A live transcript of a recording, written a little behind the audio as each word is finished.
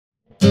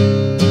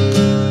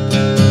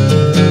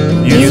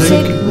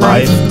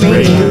Life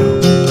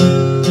Radio.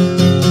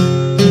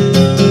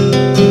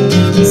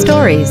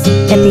 Stories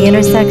at the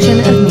intersection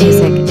of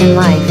music and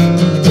life.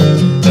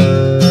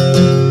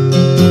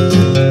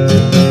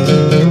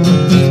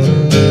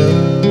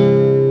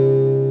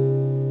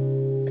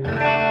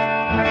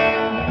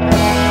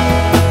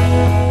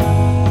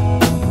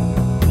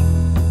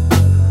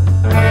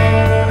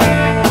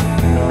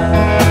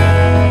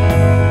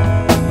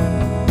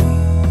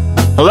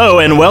 Hello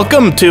and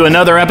welcome to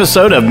another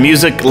episode of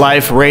Music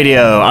Life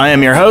Radio. I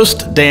am your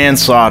host, Dan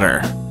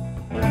Sauter.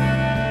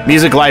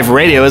 Music Life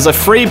Radio is a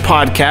free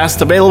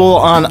podcast available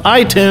on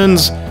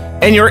iTunes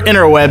and your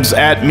interwebs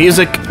at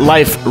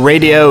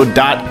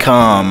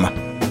musicliferadio.com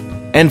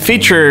and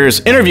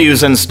features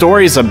interviews and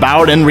stories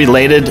about and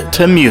related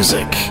to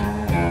music.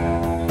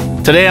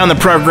 Today on the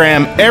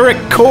program, Eric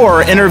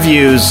Corr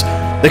interviews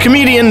the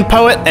comedian,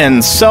 poet,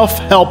 and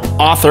self-help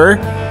author,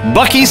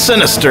 Bucky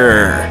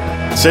Sinister.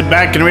 Sit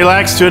back and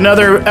relax to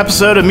another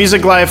episode of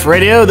Music Life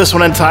Radio, this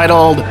one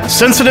entitled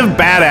Sensitive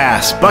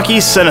Badass,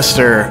 Bucky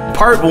Sinister,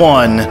 Part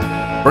 1.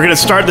 We're going to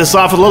start this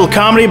off with a little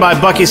comedy by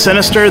Bucky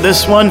Sinister,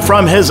 this one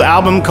from his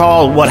album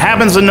called What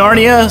Happens in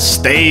Narnia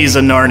Stays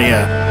in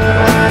Narnia.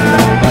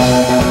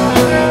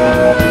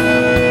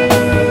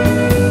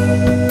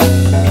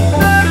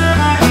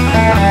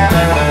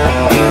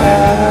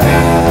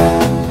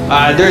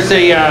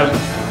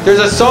 There's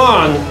a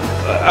song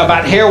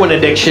about heroin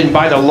addiction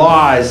by The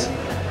Laws.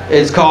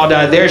 It's called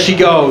There She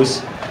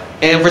Goes.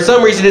 And for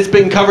some reason it's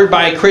been covered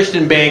by a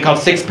Christian band called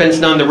Sixpence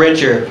None the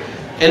Richer.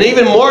 And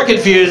even more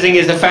confusing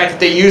is the fact that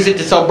they use it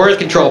to sell birth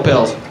control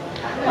pills.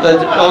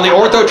 On the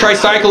ortho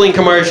tricycling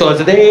commercial,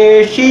 it's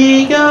There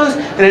She Goes.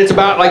 And it's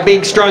about like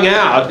being strung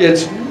out.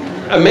 It's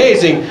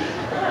amazing.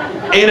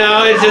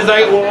 It's just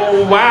like,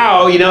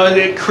 wow,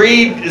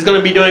 Creed is going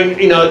to be doing,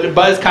 the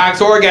Buzzcocks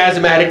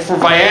Orgasmatic for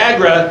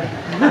Viagra.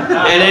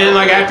 And then,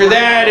 like, after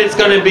that, it's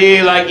going to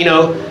be, like,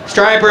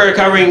 Stryper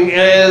covering,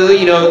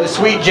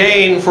 Sweet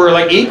Jane for,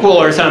 like, Equal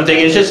or something.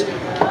 It's just,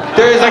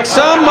 there's, like,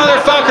 some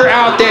motherfucker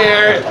out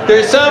there,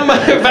 there's some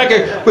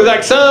motherfucker with,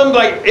 like, some,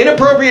 like,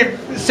 inappropriate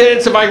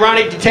sense of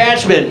ironic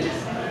detachment.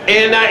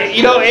 And,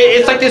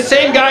 it's like the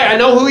same guy, I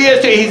know who he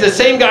is, too. He's the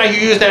same guy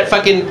who used that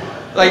fucking,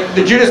 like,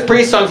 the Judas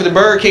Priest song for the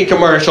Burger King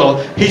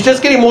commercial. He's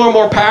just getting more and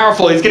more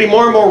powerful. He's getting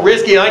more and more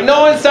risky. Like,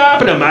 no one's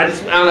stopping him. I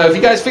don't know. If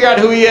you guys figure out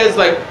who he is,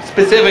 like,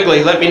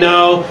 specifically, let me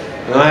know.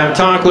 I'll have a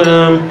talk with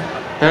him.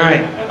 All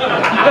right.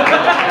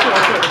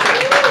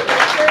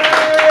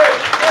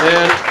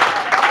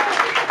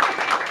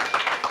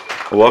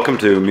 Welcome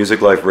to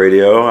Music Life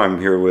Radio. I'm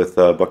here with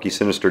Bucky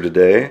Sinister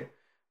today.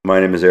 My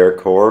name is Eric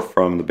Corr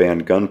from the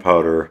band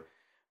Gunpowder.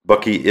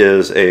 Bucky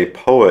is a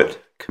poet,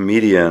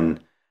 comedian,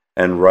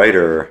 and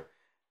writer.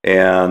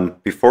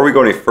 And before we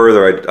go any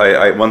further,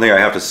 I one thing I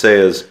have to say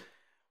is,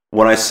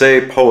 when I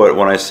say poet,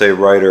 when I say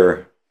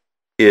writer,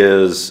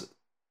 you're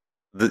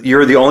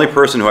the only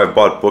person who I've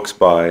bought books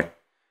by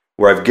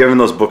where I've given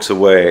those books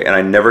away and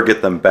I never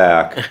get them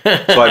back.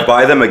 So I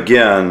buy them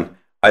again,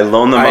 I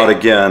loan them out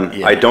again,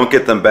 yeah. I don't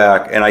get them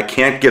back, and I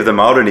can't give them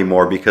out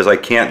anymore because I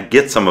can't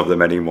get some of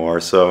them anymore.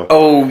 So.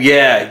 Oh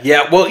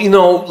yeah. Well,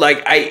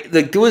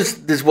 there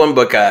was this one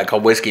book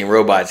called Whiskey and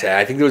Robots.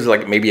 I think there was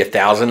like maybe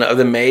 1,000 of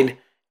them made,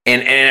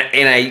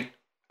 and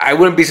I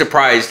wouldn't be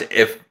surprised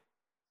if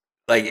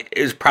like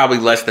it was probably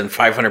less than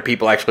 500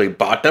 people actually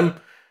bought them,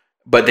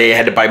 but they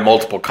had to buy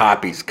multiple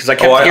copies because I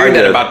kept hearing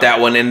that about that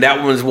one, and that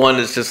one was one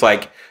that's just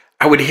like.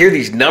 I would hear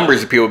these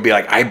numbers and people would be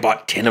like, I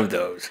bought 10 of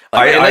those.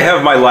 Like, I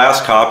have my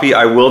last copy.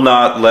 I will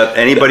not let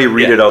anybody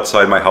read it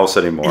outside my house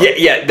anymore.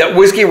 Yeah, that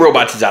Whiskey and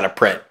Robots is out of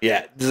print.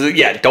 Yeah,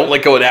 don't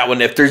let go of that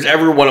one. If there's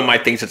ever one of my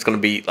things that's going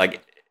to be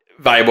like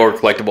valuable or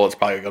collectible, it's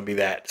probably going to be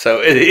that.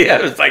 So,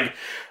 it's like,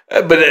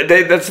 but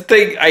that's the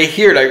thing I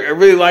hear. I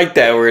really like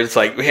that where it's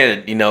like,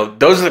 man,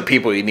 those are the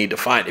people you need to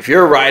find. If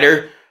you're a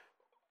writer,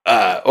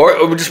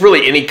 or just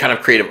really any kind of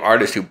creative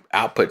artist who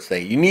outputs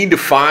things, you need to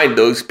find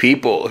those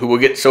people who will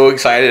get so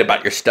excited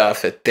about your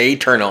stuff that they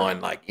turn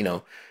on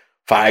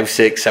 5,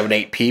 6, 7,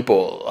 8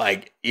 people.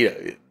 Like,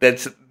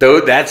 that's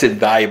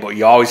invaluable.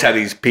 You always have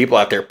these people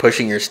out there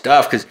pushing your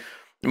stuff because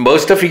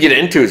most stuff you get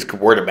into is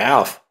word of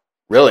mouth.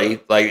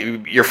 Really,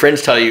 like your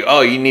friends tell you,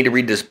 oh, you need to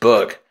read this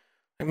book.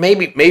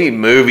 Maybe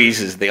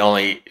movies is the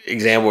only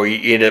example where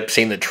you end up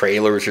seeing the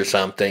trailers or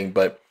something,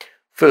 but.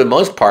 For the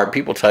most part,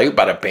 people tell you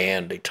about a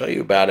band. They tell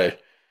you about a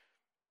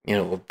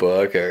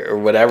book or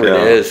whatever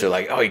it is. They're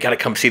like, oh, you got to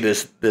come see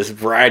this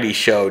variety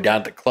show down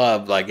at the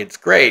club. Like, it's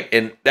great.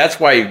 And that's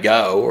why you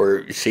go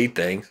or you see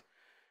things.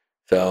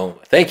 So,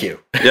 thank you.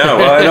 Yeah,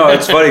 well, I know.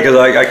 It's funny because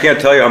I can't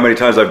tell you how many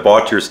times I've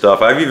bought your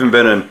stuff. I've even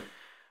been I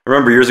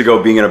remember years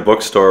ago being in a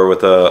bookstore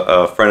with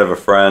a friend of a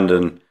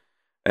friend,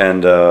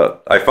 and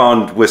I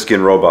found Whiskey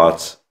and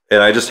Robots.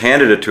 And I just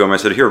handed it to him. I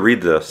said, here,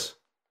 read this.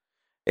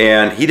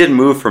 And he didn't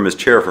move from his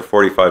chair for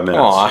 45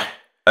 minutes. Aww.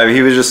 I mean,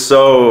 he was just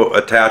so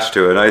attached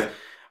to it. And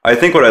I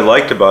think what I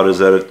liked about it is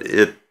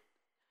that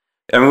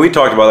we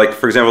talked about, like,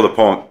 for example, the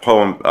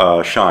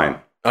poem Shine.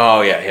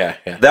 Oh, yeah.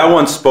 That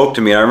one spoke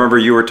to me. I remember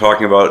you were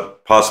talking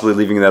about possibly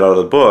leaving that out of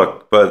the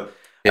book, but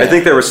I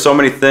think there were so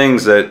many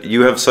things that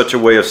you have such a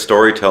way of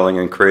storytelling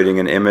and creating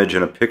an image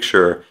and a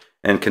picture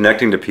and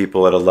connecting to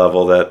people at a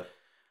level that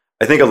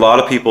I think a lot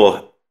of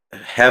people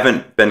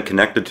haven't been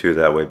connected to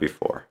that way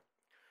before.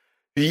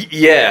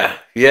 Yeah.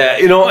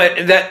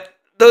 That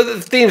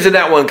the themes in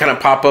that one kind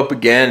of pop up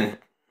again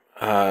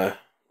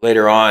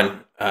later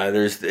on.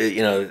 There's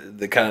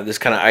the kind of this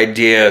kind of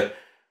idea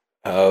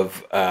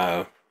of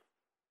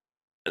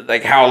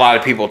like how a lot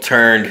of people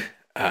turned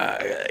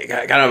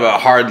kind of a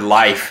hard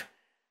life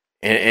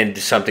into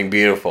something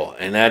beautiful,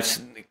 and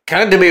that's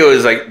kind of, to me, it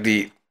was like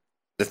the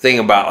thing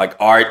about like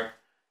art,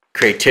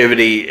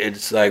 creativity.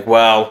 It's like,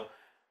 well,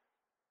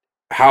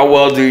 how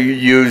well do you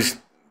use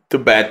the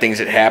bad things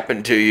that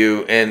happen to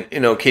you, and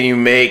can you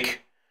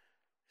make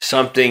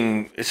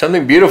something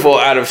beautiful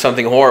out of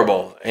something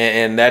horrible?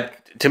 And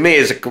that, to me,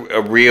 is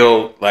a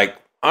real, like,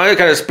 kind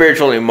of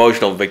spiritual and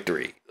emotional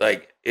victory.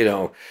 Like,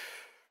 no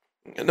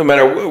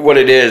matter what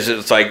it is,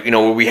 it's like,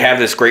 we have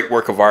this great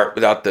work of art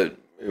without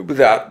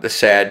the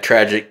sad,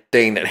 tragic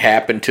thing that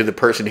happened to the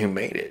person who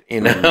made it,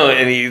 Mm-hmm.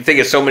 And you think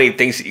of so many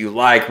things that you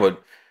like,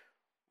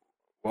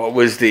 what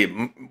was the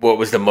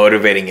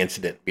motivating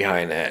incident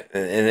behind that?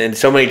 And then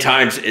so many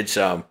times it's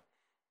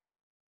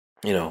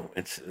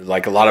it's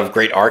like a lot of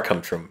great art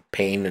comes from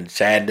pain and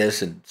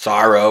sadness and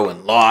sorrow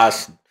and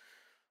loss and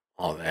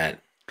all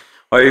that.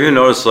 I even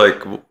noticed,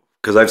 like,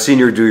 because I've seen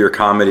you do your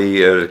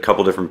comedy at a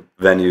couple different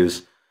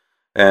venues,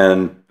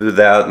 and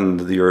that,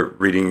 and you're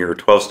reading your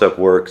 12-step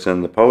works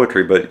and the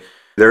poetry, but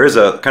there is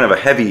a kind of a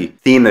heavy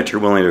theme that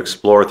you're willing to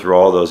explore through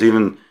all those.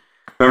 Even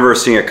remember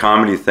seeing a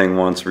comedy thing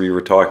once where you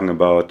were talking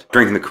about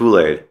drinking the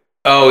Kool-Aid.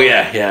 Oh,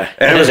 yeah.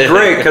 And it was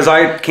great, because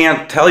I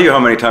can't tell you how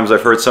many times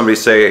I've heard somebody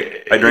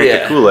say, I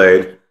drank the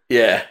Kool-Aid.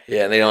 Yeah,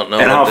 they don't know.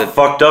 And how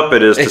fucked up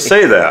it is to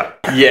say that.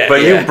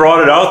 But you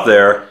brought it out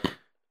there,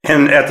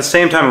 and at the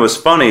same time it was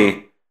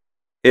funny.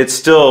 It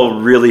still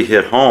really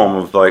hit home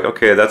of like,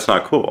 okay, that's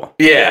not cool.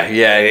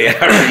 Yeah.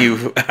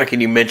 How can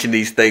you mention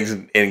these things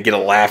and get a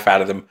laugh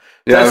out of them?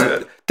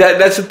 Yeah,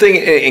 That's the thing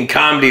in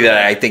comedy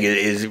that I think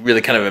is really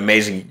kind of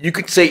amazing. You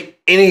could say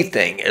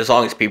anything as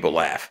long as people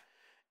laugh,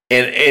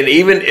 and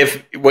even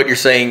if what you're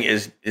saying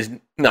is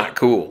not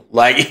cool,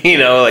 like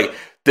like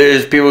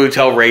there's people who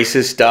tell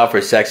racist stuff or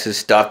sexist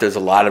stuff. There's a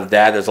lot of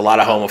that. There's a lot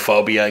of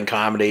homophobia in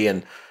comedy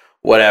and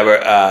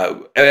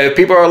whatever. If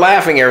people are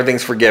laughing,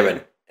 everything's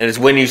forgiven. And it's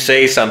when you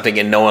say something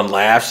and no one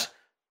laughs,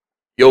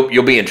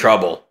 you'll be in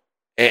trouble.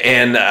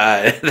 And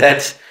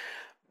that's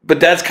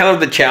kind of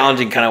the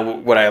challenging kind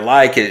of what I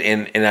like.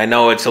 And I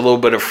know it's a little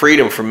bit of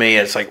freedom for me.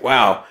 It's like,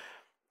 wow,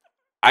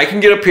 I can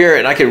get up here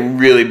and I can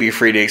really be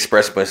free to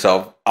express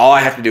myself. All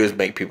I have to do is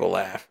make people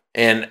laugh.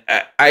 And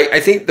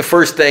I think the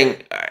first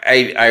thing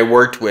I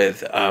worked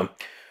with, well,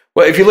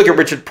 if you look at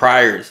Richard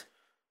Pryor's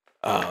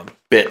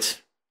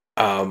bits,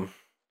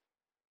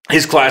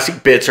 his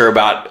classic bits are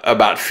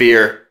about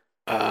fear,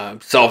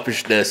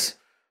 selfishness,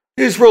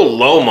 his real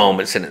low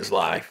moments in his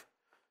life.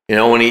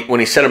 When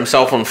he set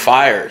himself on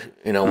fire,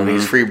 when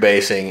he's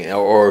freebasing,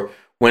 or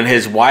when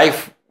his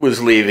wife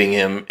was leaving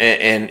him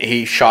and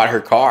he shot her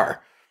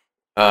car.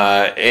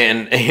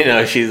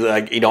 And she's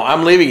like,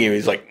 I'm leaving you.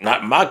 He's like,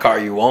 not in my car,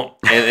 you won't.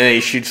 And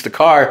he shoots the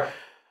car.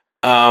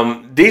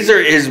 These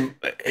are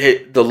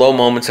the low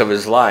moments of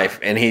his life,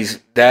 and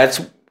that's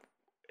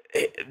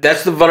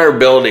the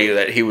vulnerability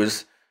that he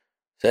was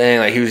saying.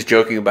 Like, he was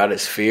joking about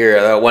his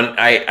fear. When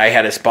I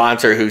had a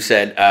sponsor who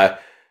said,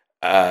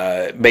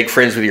 make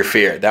friends with your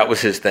fear. That was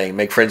his thing.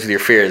 Make friends with your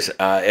fears.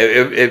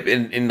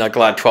 In like a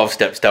lot of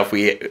 12-step stuff,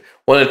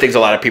 one of the things a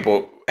lot of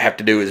people have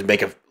to do is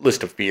make a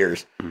list of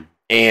fears.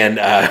 And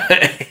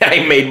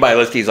I made my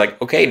list. He's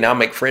like, okay, now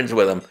make friends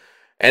with them.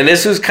 And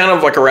this was kind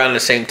of like around the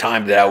same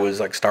time that I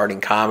was like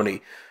starting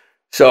comedy.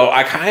 So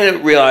I kind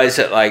of realized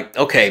that, like,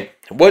 okay,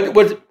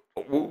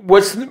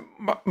 what's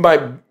my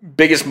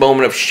biggest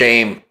moment of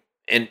shame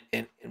in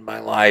my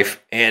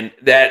life? And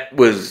that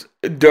was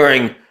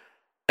during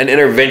an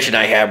intervention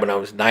I had when I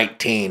was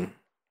 19.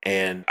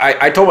 And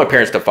I told my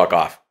parents to fuck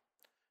off.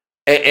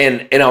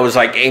 And I was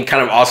like, and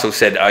kind of also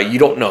said, you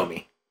don't know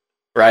me,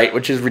 right?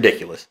 Which is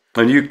ridiculous.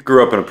 And you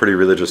grew up in a pretty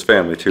religious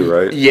family too,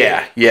 right?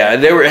 Yeah.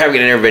 They were having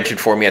an intervention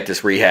for me at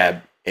this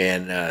rehab,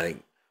 and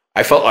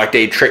I felt like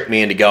they tricked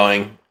me into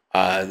going.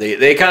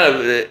 They kind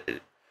of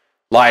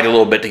lied a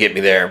little bit to get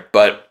me there,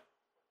 but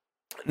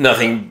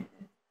nothing.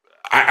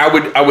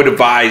 I would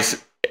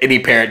advise any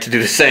parent to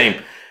do the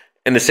same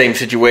in the same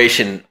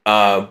situation.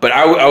 But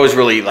I was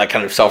really like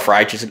kind of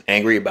self-righteous and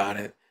angry about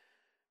it,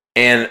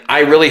 and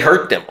I really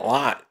hurt them a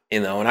lot,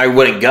 And I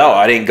wouldn't go.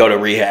 I didn't go to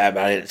rehab.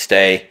 I didn't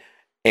stay.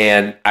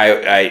 And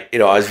I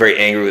was very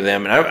angry with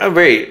them, and I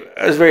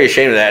was very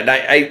ashamed of that.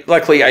 And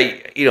luckily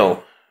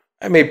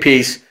I made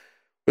peace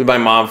with my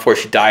mom before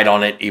she died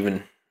on it,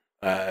 even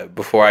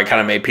before I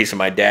kind of made peace with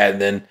my dad.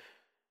 And then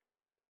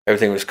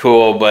everything was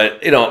cool.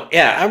 But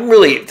I'm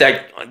really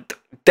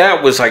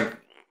that was like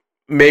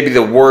maybe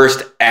the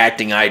worst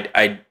acting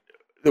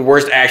the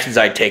worst actions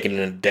I'd taken in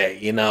a day.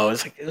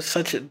 It's like it was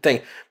such a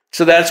thing.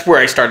 So that's where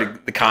I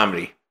started the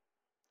comedy.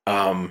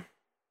 I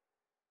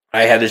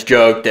had this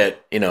joke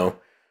that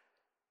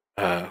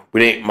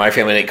My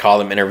family didn't call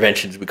them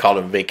interventions. We called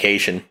them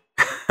vacation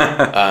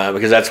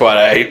because that's what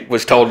I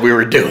was told we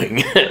were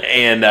doing.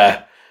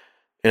 And,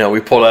 we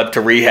pulled up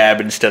to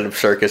rehab instead of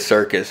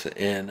circus.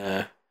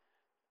 And,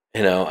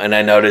 and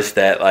I noticed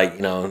that,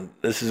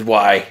 this is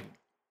why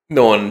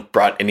no one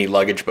brought any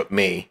luggage but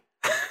me.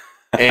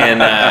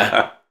 And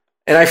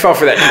I fell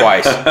for that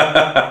twice.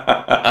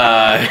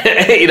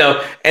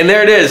 And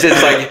there it is.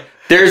 It's like,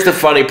 there's the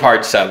funny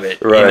parts of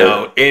it,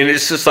 right. And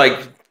it's just like,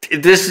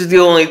 this is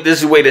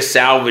a way to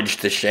salvage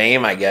the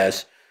shame, I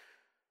guess.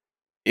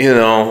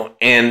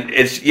 And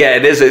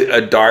it is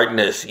a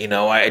darkness.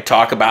 I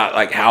talk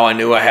about how I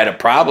knew I had a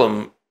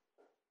problem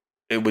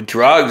with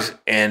drugs,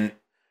 and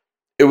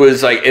it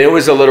was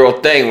a literal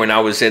thing when I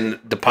was in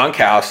the punk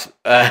house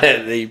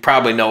that you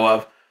probably know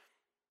of.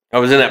 I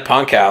was in that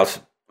punk house.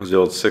 It was the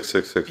old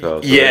 666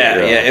 house. Yeah,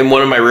 right? Yeah. And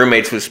one of my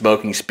roommates was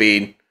smoking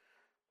speed,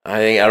 I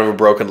think out of a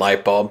broken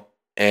light bulb.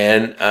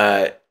 And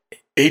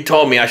he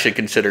told me I should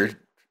consider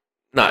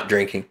not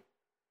drinking.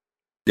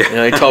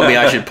 Yeah. He told me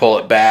I should pull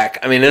it back.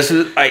 I mean, this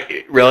is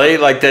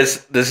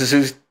this is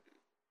who's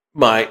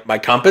my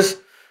compass,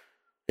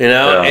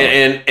 Yeah.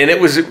 and it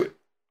was,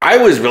 I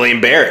was really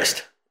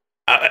embarrassed.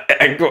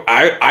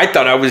 I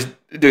thought I was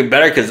doing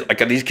better because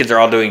these kids are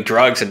all doing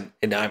drugs and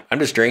I'm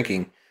just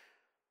drinking.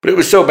 But it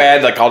was so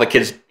bad, all the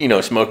kids,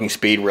 smoking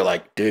speed were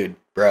like, dude,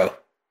 bro,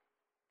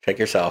 check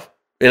yourself,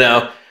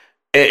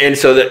 And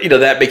so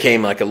that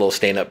became a little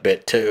stand-up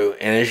bit too.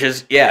 And it's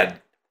just,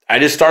 I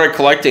just started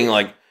collecting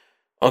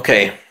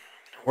okay,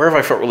 where have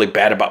I felt really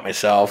bad about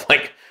myself?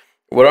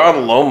 What are the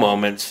low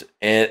moments?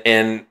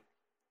 And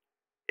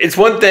it's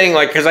one thing,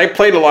 because I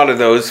played a lot of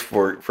those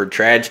for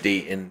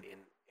tragedy in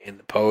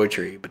the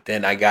poetry, but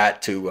then I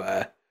got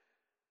to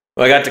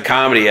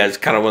comedy as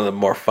kind of one of the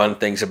more fun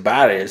things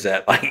about it is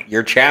that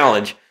your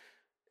challenge,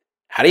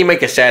 how do you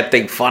make a sad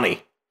thing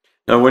funny?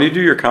 Now, when you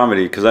do your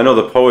comedy, because I know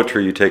the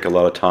poetry, you take a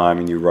lot of time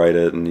and you write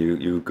it and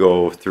you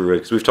go through it,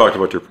 because we've talked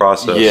about your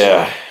process.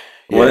 Yeah.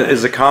 When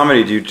is a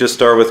comedy, do you just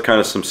start with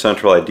kind of some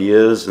central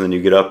ideas and then you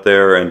get up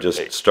there and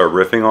just start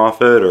riffing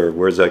off it, or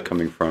where's that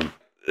coming from?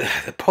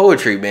 The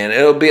poetry, man,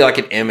 it'll be like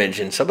an image,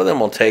 and some of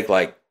them will take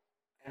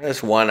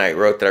this one I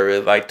wrote that I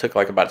really liked, took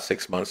about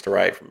 6 months to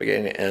write from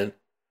beginning to end.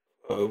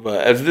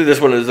 But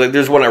this one is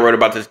there's one I wrote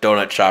about this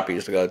donut shop I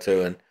used to go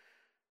to,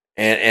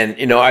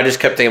 and I just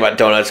kept thinking about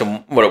donuts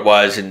and what it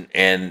was,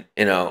 and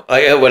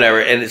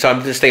whatever, and so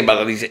I'm just thinking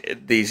about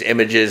these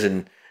images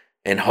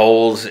and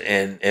holes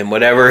and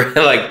whatever,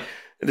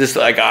 just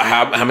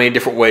how many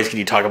different ways can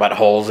you talk about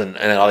holes and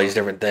all these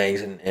different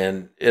things,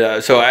 and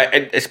so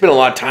I spent a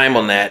lot of time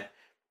on that,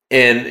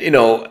 and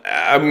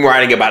I'm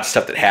writing about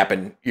stuff that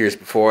happened years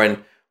before,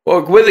 and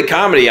with the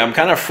comedy I'm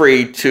kind of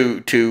free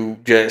to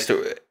just.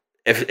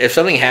 If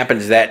something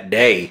happens that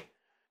day,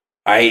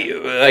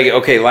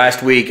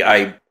 last week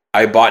I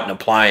bought an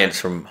appliance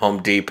from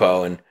Home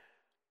Depot and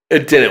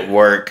it didn't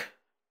work.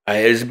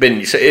 It had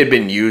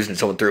been used and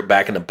someone threw it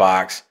back in the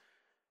box,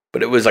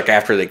 but it was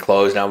after they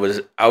closed.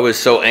 And I was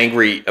so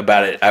angry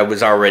about it. I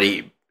was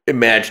already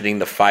imagining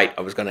the fight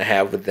I was going to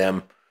have with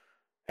them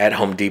at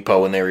Home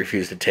Depot when they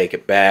refused to take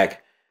it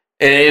back.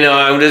 And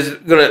I'm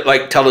just going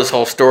to tell this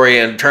whole story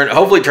and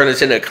hopefully turn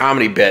this into a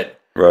comedy bit.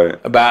 Right.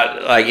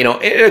 About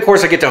and of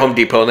course I get to Home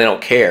Depot and they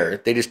don't care.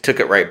 They just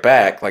took it right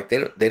back.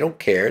 They don't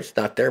care. It's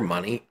not their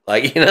money.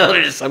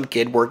 They're just some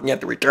kid working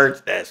at the returns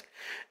desk.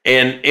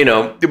 And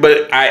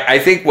but I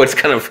think what's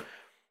kind of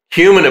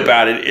human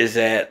about it is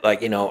that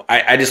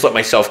I just let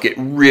myself get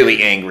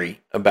really angry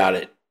about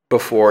it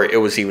before it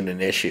was even an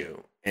issue.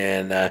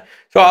 And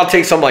so I'll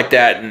take something like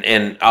that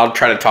and I'll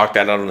try to talk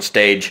that out on the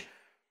stage.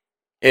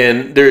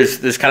 And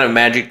there's this kind of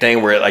magic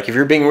thing where if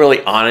you're being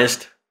really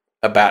honest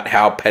about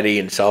how petty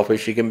and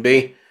selfish you can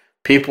be,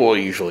 people will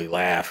usually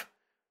laugh.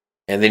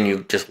 And then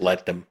you just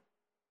let them.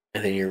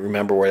 And then you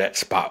remember where that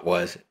spot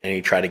was, and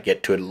you try to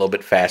get to it a little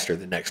bit faster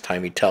the next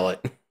time you tell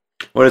it.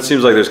 Well, it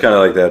seems like there's kind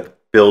of that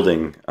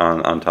building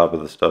on top of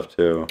the stuff,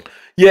 too.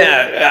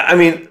 Yeah, I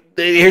mean,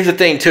 here's the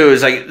thing, too,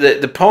 is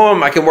the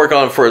poem I can work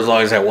on for as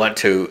long as I want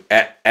to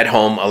at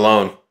home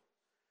alone.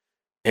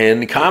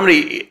 And the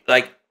comedy,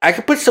 I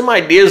could put some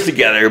ideas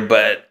together,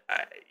 but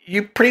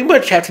you pretty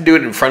much have to do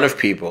it in front of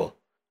people.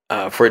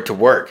 For it to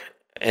work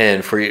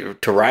and for you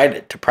to write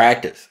it, to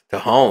practice, to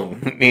hone,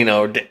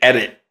 to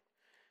edit.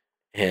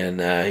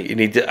 And you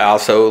need to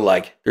also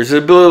there's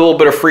a little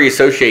bit of free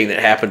associating that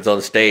happens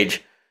on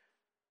stage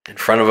in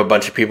front of a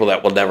bunch of people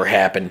that will never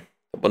happen.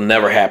 It will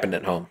never happen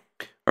at home.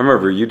 I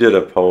remember you did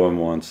a poem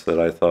once that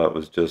I thought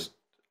was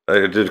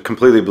it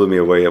completely blew me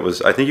away. It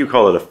was, I think you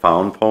call it a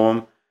found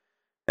poem.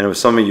 And it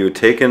was something you had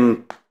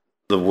taken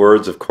the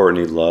words of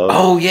Courtney Love.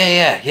 Oh,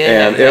 yeah.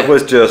 And it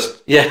was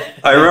just,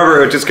 I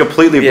remember it just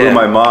completely blew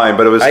my mind,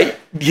 but it was,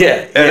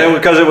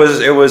 because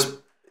it was,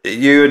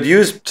 you had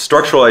used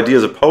structural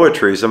ideas of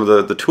poetry, some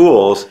of the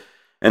tools,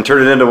 and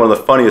turned it into one of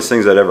the funniest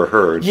things I'd ever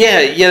heard.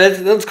 Yeah,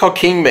 that's called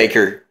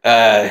Kingmaker.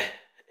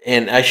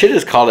 And I should have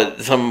just called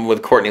it something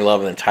with Courtney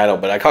Love in the title,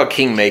 but I call it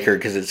Kingmaker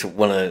because it's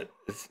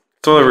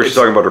So whenever she's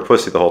talking about her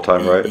pussy the whole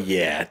time, right?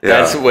 Yeah,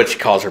 that's what she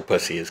calls her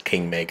pussy, is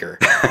Kingmaker.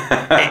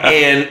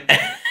 And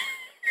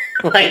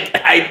like,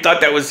 I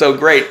thought that was so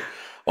great.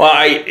 Well,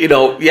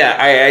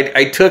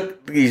 I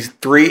took these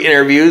 3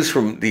 interviews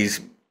from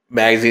these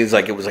magazines,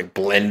 like it was like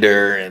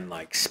Blender and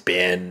like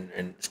Spin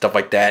and stuff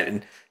like that.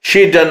 And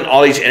she had done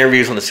all these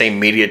interviews on the same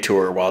media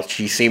tour while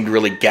she seemed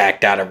really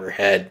gacked out of her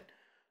head.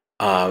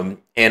 And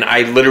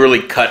I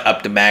literally cut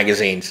up the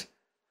magazines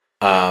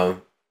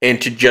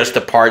into just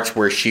the parts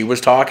where she was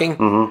talking.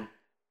 Mm-hmm.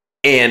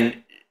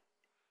 And,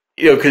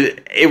 because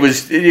it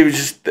was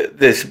just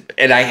this,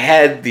 and I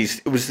had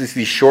these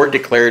short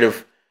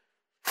declarative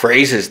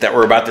phrases that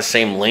were about the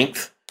same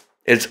length.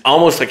 It's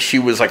almost like she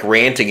was like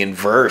ranting in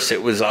verse.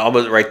 It was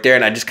almost right there.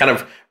 And I just kind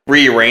of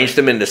rearranged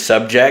them into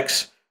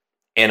subjects.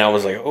 And I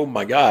was like, oh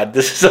my God,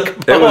 this is like a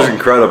poem. It was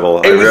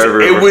incredible.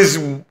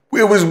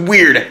 It was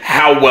weird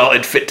how well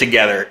it fit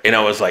together. And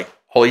I was like,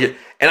 holy shit.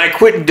 And I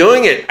quit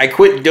doing it.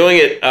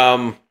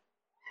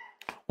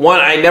 One,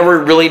 I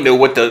never really knew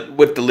what the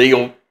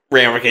legal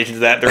ramifications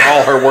of that. They're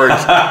all her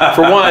words.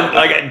 For one,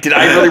 like, did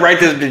I really write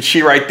this? Did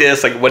she write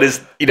this? Like, what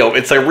is,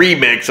 it's a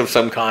remix of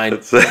some kind.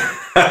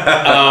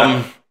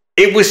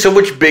 It was so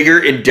much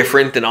bigger and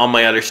different than all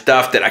my other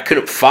stuff that I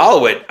couldn't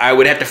follow it. I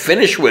would have to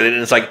finish with it.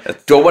 And it's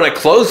like, do I want to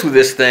close with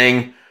this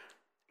thing?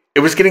 It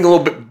was getting a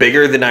little bit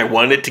bigger than I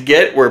wanted it to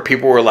get, where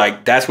people were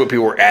like, that's what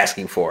people were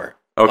asking for.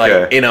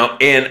 Okay. Like,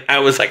 and I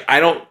was like, I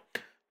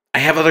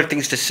have other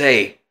things to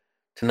say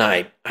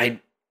tonight. I'm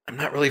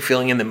not really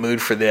feeling in the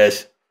mood for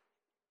this.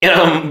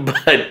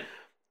 But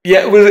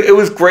yeah, it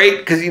was great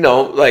because,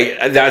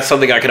 like, that's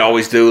something I could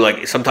always do.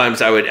 Like,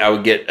 sometimes I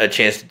would get a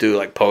chance to do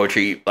like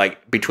poetry,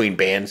 like between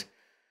bands.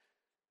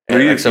 Well,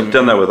 you've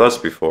done that with us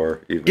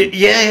before. Even.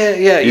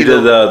 Yeah. You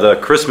did the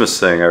Christmas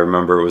thing. I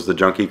remember it was the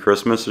Junkie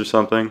Christmas or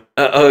something.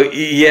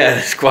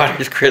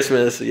 Squatters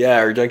Christmas. Yeah,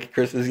 or Junkie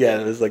Christmas. Yeah,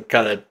 it was like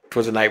it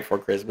was the night before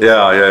Christmas.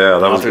 Yeah.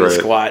 That was great. The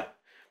squat.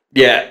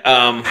 Yeah.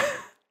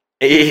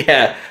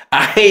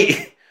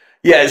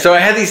 So I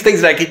had these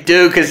things that I could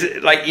do because,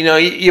 like,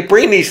 you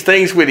bring these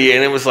things with you,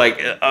 and it was like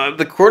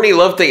the Courtney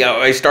Love thing.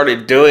 I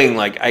started doing,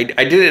 like, I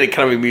did it to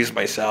kind of amuse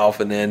myself,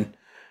 and then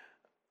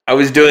I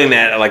was doing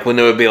that like when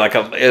it would be like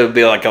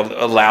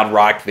a loud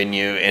rock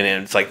venue,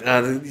 and it's like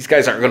these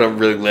guys aren't going to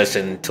really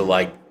listen to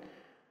like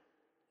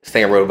this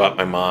thing I wrote about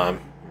my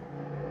mom,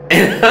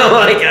 and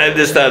like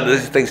these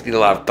things need a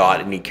lot of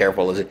thought and need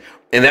careful listening.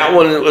 And that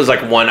one was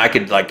like one I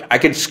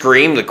could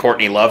scream the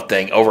Courtney Love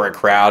thing over a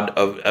crowd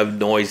of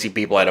noisy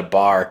people at a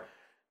bar,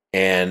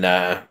 and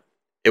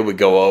it would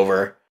go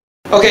over.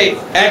 Okay,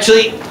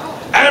 actually,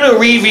 I'm going to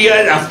read you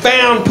a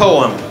found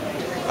poem.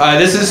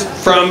 This is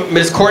from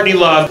Miss Courtney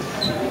Love.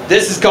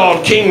 This is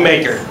called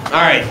Kingmaker. All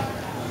right.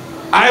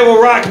 I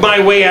will rock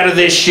my way out of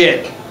this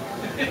shit.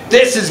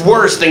 This is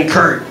worse than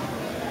Kurt.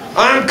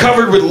 I'm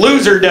covered with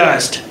loser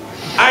dust.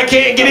 I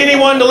can't get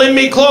anyone to lend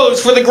me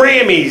clothes for the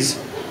Grammys.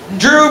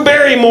 Drew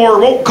Barrymore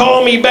won't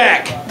call me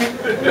back.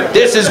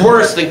 This is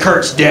worse than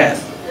Kurt's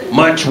death.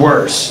 Much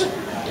worse.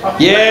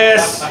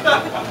 Yes,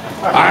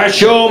 I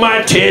show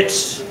my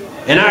tits,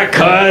 and I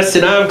cuss,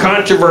 and I'm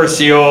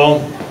controversial.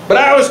 But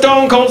I was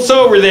stone cold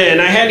sober then.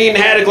 I hadn't even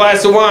had a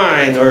glass of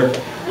wine. Or,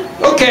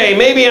 okay,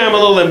 maybe I'm a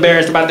little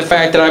embarrassed about the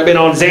fact that I've been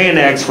on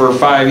Xanax for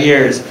 5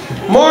 years.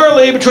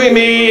 Morally, between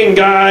me and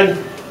God,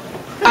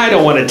 I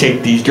don't want to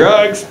take these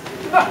drugs.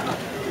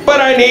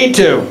 But I need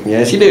to.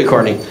 Yes, you do,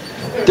 Courtney.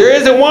 There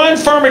isn't one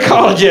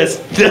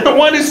pharmacologist,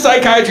 one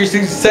psychiatrist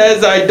who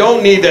says I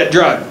don't need that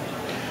drug.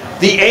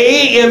 The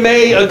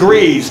AMA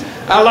agrees.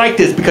 I like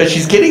this because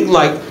she's getting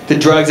like the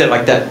drugs at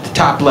like the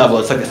top level.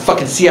 It's like the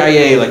fucking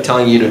CIA like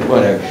telling you to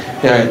whatever.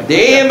 Right. The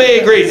AMA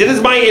agrees. It is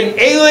my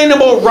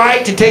inalienable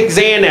right to take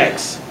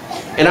Xanax.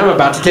 And I'm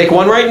about to take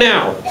one right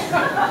now.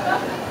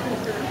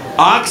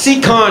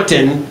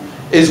 OxyContin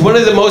is one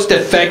of the most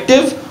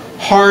effective,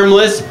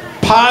 harmless,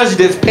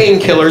 positive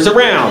painkillers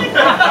around.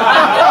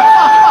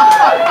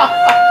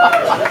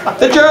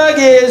 The drug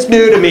is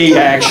new to me,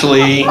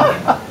 actually.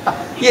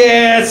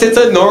 Yes, it's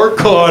a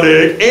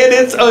narcotic, and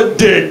it's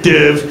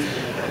addictive.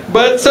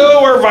 But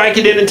so are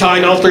Vicodin and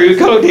Tylenol 3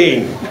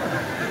 codeine.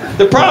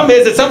 The problem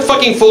is that some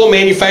fucking fool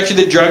manufactured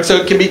the drug so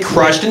it can be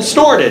crushed and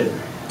snorted.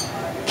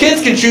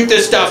 Kids can shoot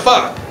this stuff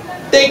up.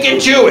 They can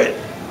chew it.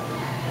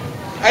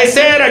 I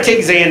said I take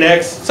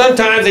Xanax.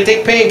 Sometimes I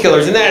take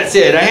painkillers, and that's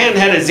it. I hadn't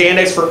had a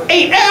Xanax for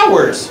 8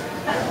 hours.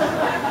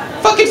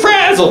 Fucking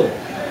frazzled.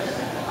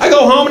 I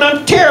go home and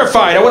I'm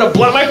terrified. I want to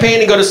blunt my pain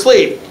and go to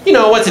sleep.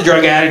 What's a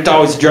drug addict?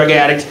 Always a drug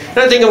addict. And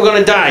I think I'm going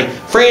to die.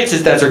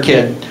 Frances, that's her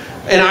kid.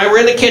 And I were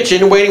in the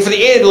kitchen waiting for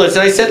the ambulance,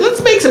 and I said, let's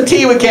make some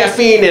tea with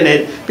caffeine in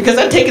it, because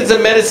I'm taking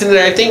some medicine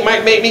that I think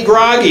might make me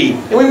groggy.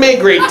 And we made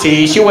great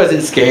tea. She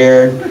wasn't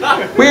scared.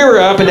 We were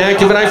up and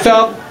active, and I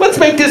felt, let's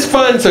make this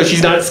fun so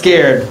she's not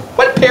scared.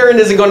 What parent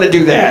isn't going to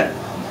do that?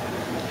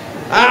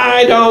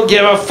 I don't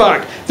give a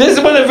fuck. This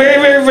is one of the very,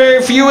 very,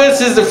 very few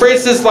instances of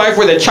Frances' life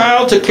where the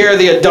child took care of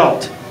the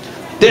adult.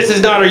 This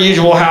is not our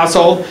usual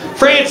household.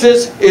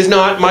 Frances is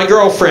not my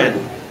girlfriend.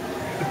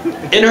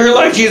 In her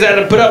life, she's had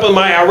to put up with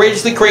my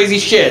outrageously crazy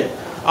shit.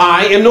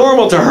 I am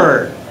normal to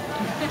her.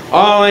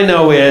 All I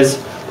know is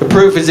the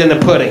proof is in the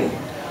pudding.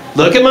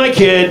 Look at my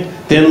kid,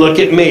 then look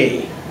at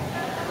me.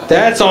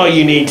 That's all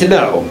you need to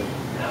know.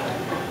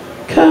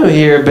 Come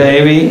here,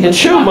 baby, and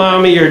show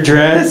mommy your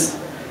dress.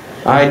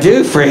 I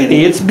do,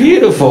 Franny, it's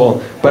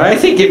beautiful, but I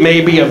think it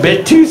may be a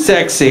bit too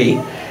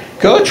sexy.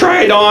 Go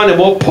try it on and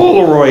we'll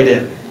Polaroid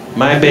it.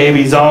 My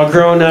baby's all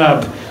grown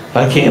up.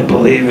 I can't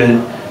believe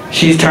it.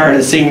 She's tired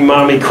of seeing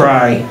mommy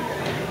cry.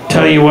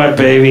 Tell you what,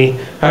 baby,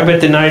 I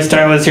bet the nice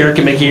stylist here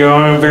can make you your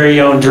own very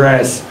own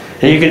dress.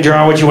 And you can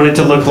draw what you want it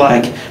to look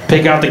like.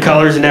 Pick out the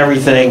colors and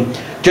everything.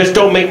 Just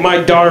don't make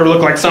my daughter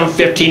look like some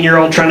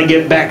 15-year-old trying to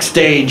get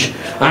backstage.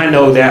 I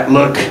know that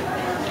look.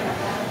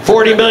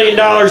 $40 million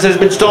has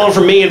been stolen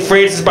from me and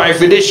Francis by a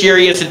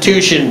fiduciary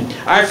institution.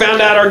 I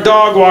found out our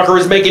dog walker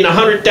was making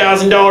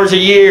 $100,000 a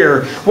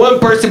year. One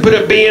person put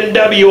a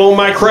BMW on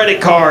my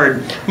credit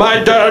card.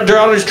 My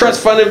daughter's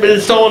trust fund has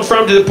been stolen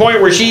from to the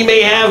point where she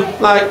may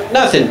have, like,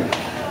 nothing.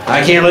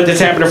 I can't let this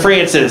happen to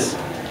Francis.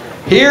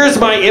 Here's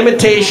my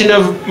imitation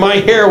of my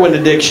heroin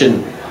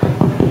addiction.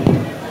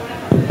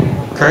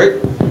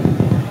 Kurt?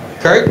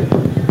 Kurt?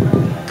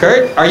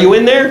 Kurt, are you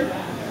in there?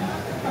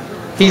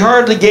 He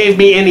hardly gave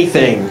me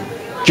anything.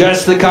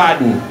 Just the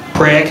cotton,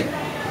 prick.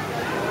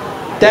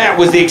 That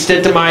was the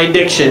extent of my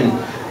addiction.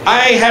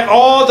 I have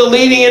all the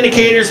leading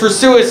indicators for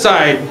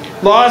suicide.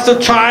 Loss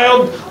of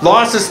child,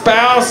 loss of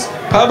spouse,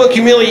 public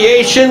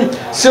humiliation,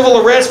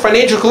 civil arrest,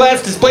 financial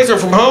collapse,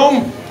 displacement from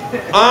home.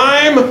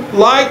 I'm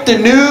like the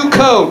new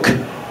Coke.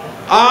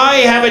 I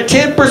have a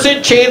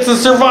 10% chance of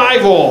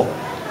survival.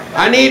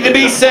 I need to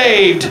be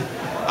saved.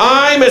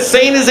 I'm as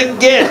sane as it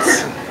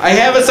gets. I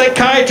have a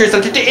psychiatrist.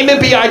 I took the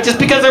MMPI just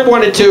because I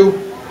wanted to.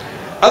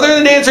 Other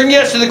than answering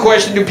yes to the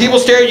question, do people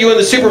stare at you in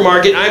the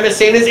supermarket, I'm as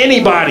sane as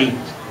anybody.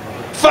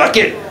 Fuck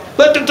it.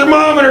 Let the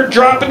thermometer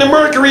drop and the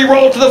mercury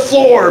roll to the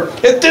floor.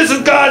 If this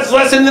is God's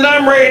lesson, then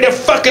I'm ready to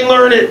fucking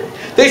learn it.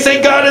 They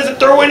say God doesn't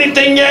throw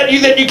anything at you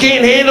that you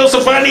can't handle,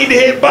 so if I need to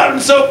hit bottom,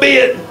 so be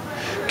it.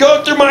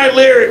 Go through my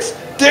lyrics.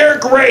 They're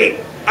great.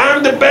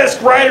 I'm the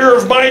best writer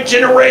of my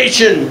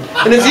generation.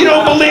 And if you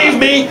don't believe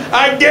me,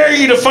 I dare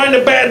you to find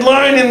a bad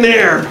line in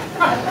there.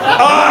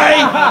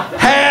 I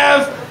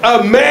have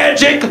a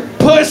magic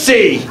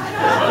pussy.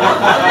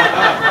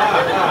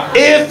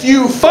 If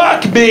you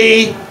fuck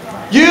me,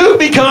 you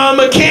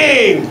become a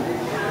king.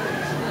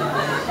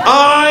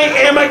 I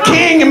am a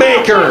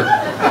kingmaker.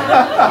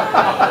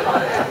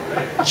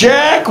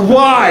 Jack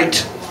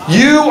White,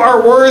 you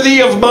are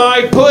worthy of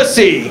my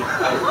pussy.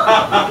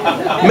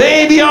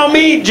 Maybe I'll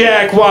meet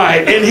Jack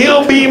White and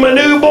he'll be my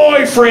new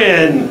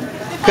boyfriend.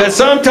 Because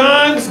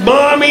sometimes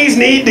mommies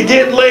need to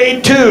get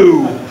laid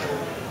too.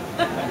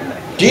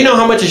 Do you know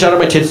how much a shot of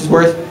my tits is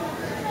worth?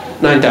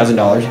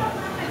 $9,000.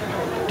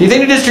 Do you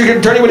think the district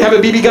attorney would have a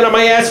BB gun on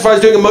my ass if I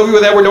was doing a movie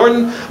with Edward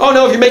Norton? Oh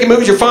no, if you're making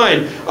movies, you're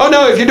fine. Oh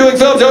no, if you're doing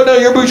films, oh no,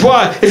 you're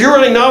bourgeois. If you're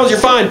writing novels, you're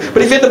fine.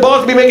 But if you have the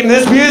balls to be making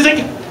this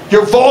music,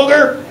 you're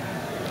vulgar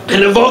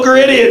and a vulgar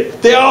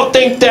idiot. They all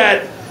think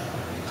that.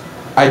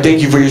 I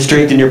thank you for your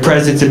strength and your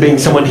presence and being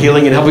someone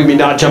healing and helping me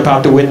not jump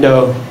out the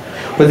window.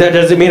 But that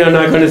doesn't mean I'm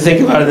not going to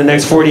think about it in the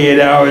next 48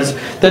 hours.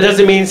 That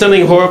doesn't mean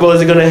something horrible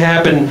isn't going to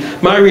happen.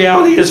 My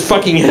reality is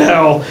fucking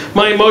hell.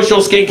 My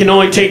emotional skin can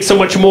only take so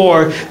much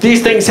more.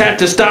 These things have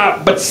to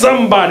stop, but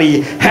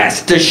somebody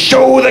has to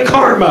show the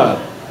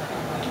karma.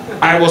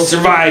 I will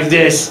survive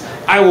this.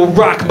 I will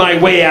rock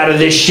my way out of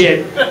this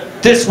shit.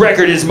 This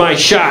record is my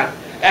shot.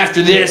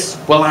 After this,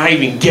 will I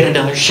even get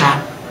another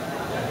shot?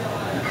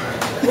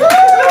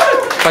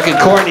 Fucking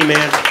Courtney,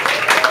 man.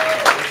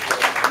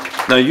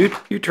 Now, you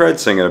tried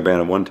singing in a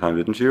band at one time,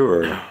 didn't you?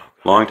 Or a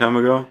long time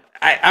ago?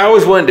 I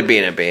always wanted to be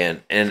in a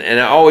band, and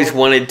I always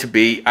wanted to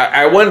be.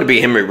 I wanted to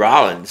be Henry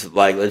Rollins.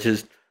 Like, let's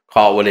just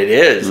call it what it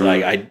is. Mm-hmm.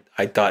 Like,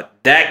 I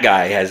thought that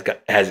guy has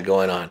it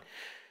going on.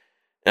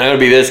 And I'm gonna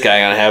be this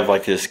guy. I'm gonna have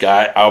like this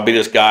guy. I'll be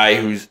this guy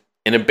who's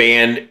in a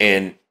band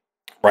and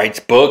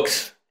writes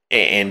books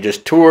and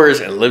just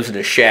tours and lives in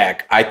a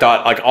shack. I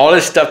thought like all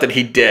this stuff that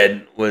he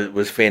did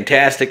was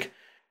fantastic.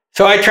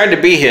 So I tried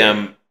to be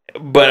him.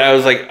 But I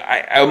was like,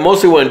 I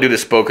mostly want to do the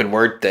spoken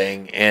word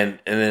thing, and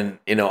then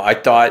I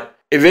thought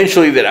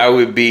eventually that I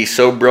would be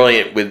so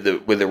brilliant with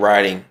the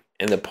writing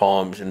and the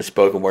poems and the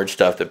spoken word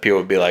stuff that people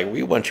would be like,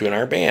 we want you in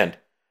our band.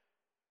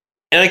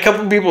 And a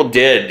couple of people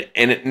did,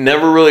 and it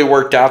never really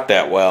worked out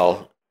that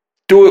well.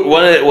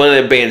 One of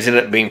the bands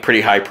ended up being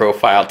pretty high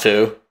profile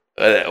too.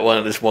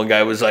 This one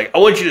guy was like, I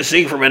want you to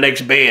sing for my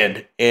next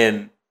band,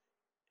 and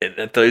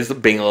I thought he was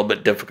being a little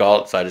bit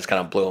difficult, so I just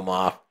kind of blew him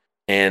off.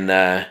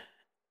 And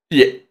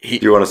yeah, do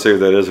you want to say who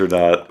that is or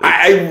not?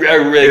 I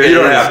really. If you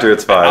don't have to,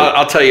 it's fine.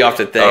 I'll tell you off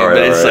the thing, but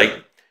it's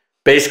like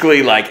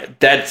basically like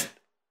that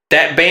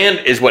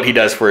band is what he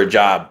does for a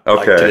job,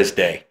 like, to this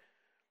day.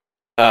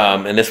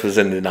 And this was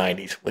in the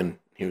 '90s when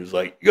he was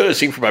like, "You got to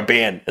sing for my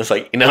band." It's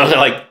like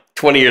like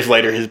 20 years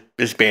later,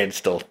 his band's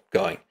still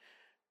going,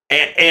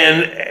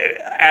 and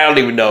I don't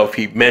even know if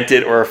he meant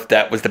it or if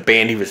that was the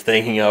band he was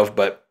thinking of,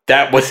 but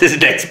that was his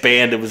next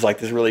band. It was like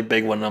this really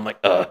big one. And I'm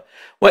like,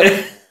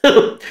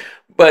 what?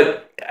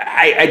 but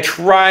I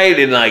tried,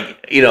 and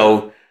like, you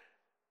know,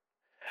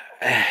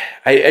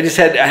 I just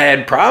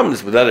had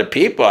problems with other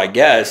people, I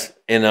guess,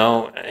 you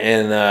know,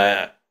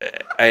 and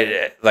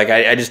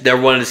I just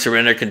never wanted to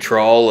surrender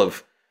control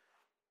of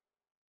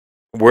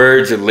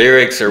words or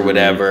lyrics or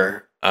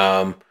whatever.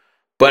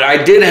 But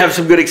I did have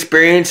some good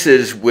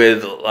experiences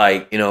with,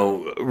 like, you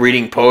know,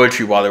 reading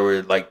poetry while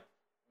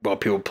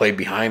people played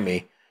behind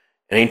me.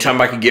 And anytime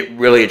I could get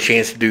really a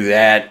chance to do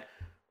that,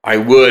 I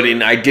would.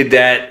 And I did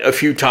that a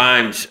few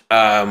times,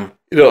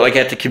 you know, like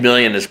at the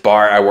Chameleon, this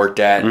bar I worked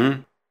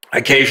at.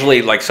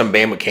 Occasionally, like, some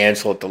band would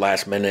cancel at the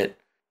last minute.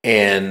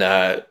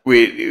 And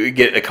we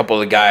get a couple of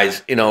the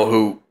guys, you know,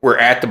 who were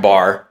at the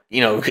bar,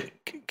 you know,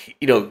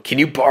 can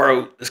you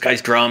borrow this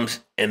guy's drums?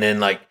 And then,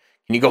 like,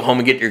 can you go home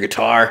and get your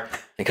guitar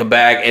and come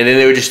back? And then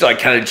they would just, like,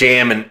 kind of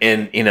jam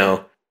and you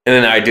know, and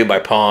then I do my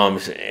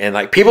poems. And,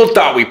 like, people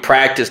thought we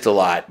practiced a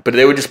lot, but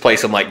they would just play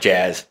some, like,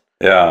 jazz.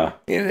 Yeah.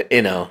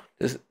 You know,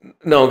 just,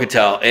 no one could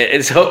tell.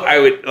 And so I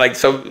would, like,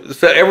 so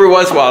every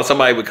once in a while,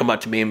 somebody would come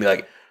up to me and be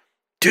like,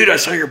 dude, I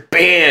saw your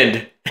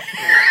band.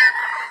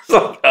 It's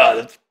like, oh,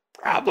 that's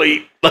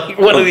probably like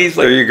one of these.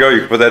 Like, there you go.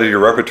 You can put that in your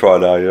repertoire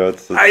now. You know,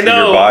 it's I in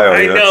know. your bio.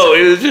 I know.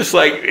 It was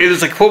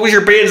like, what was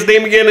your band's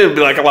name again? It'd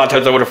be like, a lot of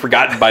times I would have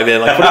forgotten by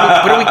then. Like,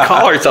 what do we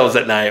call ourselves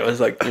at night? It was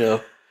like,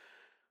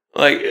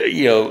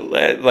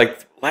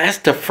 like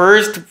last to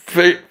first,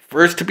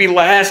 first to be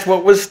last.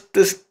 What was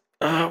this?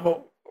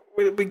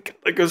 Like,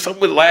 it was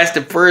something with last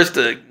and first.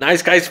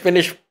 Nice guys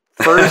finish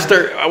first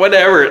or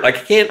whatever.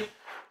 Like, I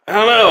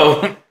don't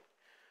know.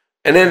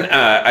 And then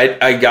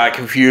I got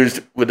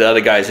confused with the other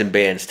guys in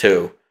bands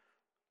too.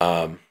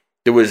 There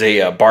was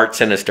a Bart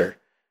Sinister.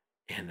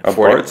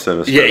 Bart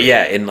Sinister?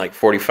 Yeah, in like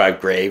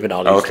 45 Grave and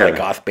all these like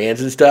goth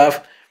bands and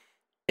stuff.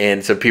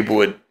 And so people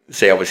would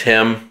say I was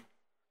him.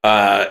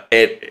 Also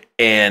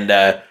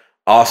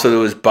there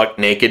was Buck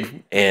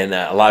Naked, and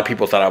a lot of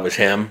people thought I was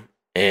him.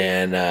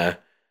 And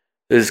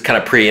this is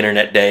kind of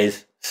pre-internet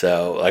days.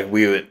 So like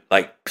we would,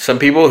 like, some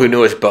people who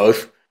knew us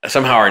both,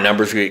 somehow our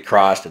numbers would get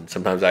crossed, and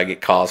sometimes I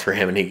get calls for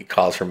him and he get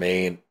calls for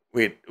me, and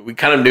we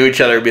kind of knew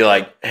each other. Be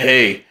like,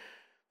 hey,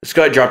 this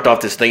guy dropped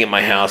off this thing at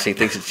my house and he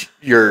thinks it's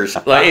yours.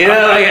 Like, you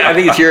know, like, I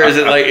think it's yours.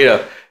 And like, you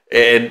know,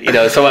 and you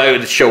know, somebody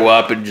would show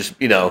up and just,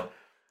 you know,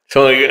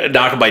 somebody would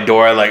knock on my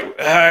door, like,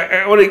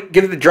 I want to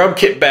get the drum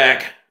kit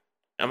back.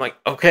 I'm like,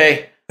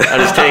 okay. I'll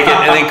just take it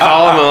and then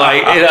call him and,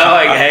 like, you know,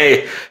 like,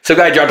 hey, some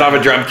guy dropped off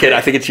a drum kit.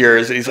 I think it's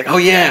yours. And he's like, oh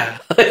yeah.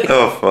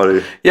 Oh,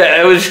 funny.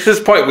 Yeah, it was just this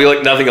point we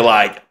looked nothing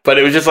alike, but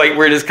it was just like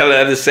we're just kind of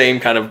had the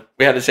same kind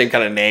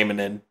of name, and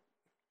then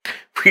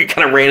we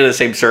kind of ran in the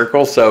same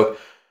circle. So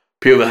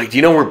people were like, do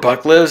you know where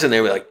Buck lives? And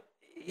they were like,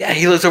 yeah,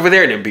 he lives over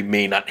there. And it'd be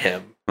me, not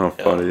him. Oh,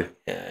 funny.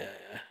 Yeah.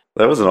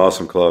 That was an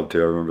awesome club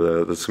too. I remember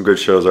that. There's some good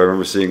shows. I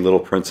remember seeing Little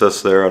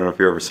Princess there. I don't know if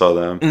you ever saw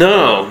them.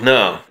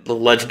 No. The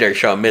legendary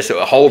show. I missed it.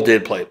 Hole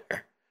did play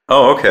there.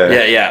 Oh,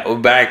 okay. Yeah. Well,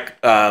 back,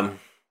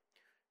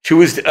 she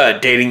was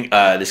dating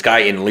this guy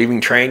in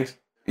Leaving Trains.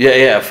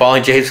 Yeah.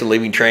 Falling James and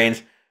Leaving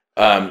Trains.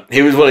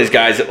 He was one of these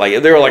guys that,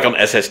 like, they were like on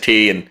SST,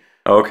 and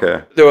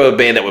okay, they were a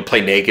band that would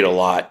play naked a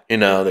lot. You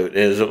know, it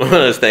was one of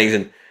those things,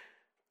 and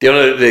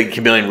the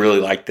Chameleon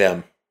really liked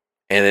them.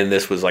 And then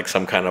this was like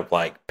some kind of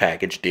like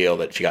package deal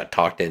that she got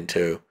talked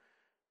into.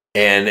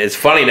 And it's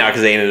funny now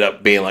because they ended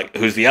up being like,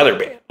 who's the other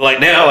band? Like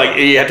now, like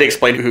you have to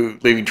explain who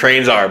Leaving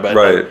Trains are, but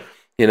right.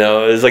 You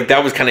know, it was like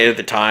that was kind of it at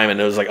the time, and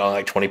it was like, oh,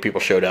 like 20 people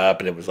showed up,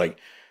 and it was like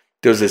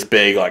there was this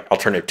big like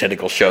alternative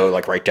tentacle show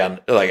like right down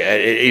like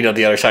you know,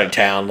 the other side of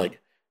town, like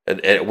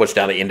at what's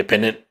down the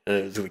Independent,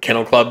 it was the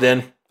Kennel Club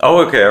then.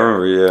 Oh, okay, I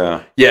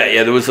remember.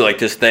 Yeah. There was like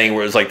this thing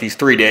where it was like these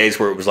 3 days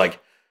where it was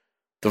like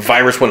the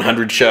Virus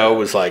 100 show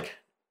was like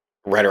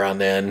right around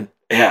then.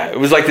 Yeah, it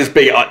was like this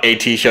big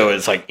AT show.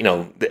 It's like, you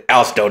know, the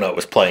Alice Donut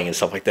was playing and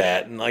stuff like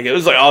that. And like, it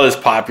was like all this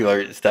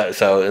popular stuff.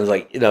 So it was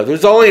like, you know,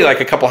 there's only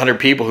like a couple hundred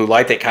people who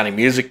liked that kind of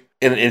music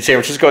in San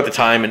Francisco at the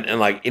time. And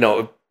like, you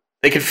know,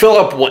 they could fill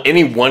up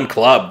any one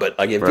club, but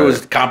like if it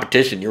was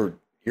competition, you're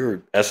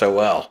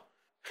SOL.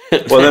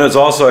 Well, then it's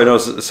also, I know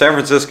San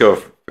Francisco,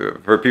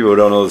 for people who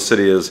don't know the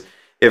city, is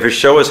if a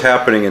show is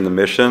happening in the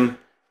Mission,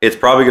 it's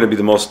probably going to be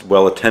the most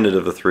well attended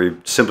of the three,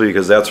 simply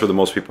because that's where the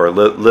most people are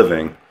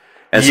living.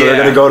 And so they're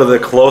going to go to the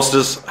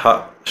closest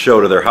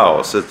show to their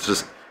house. It's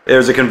just,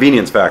 there's a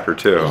convenience factor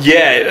too.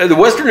 Yeah, the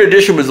Western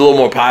Edition was a little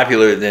more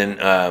popular than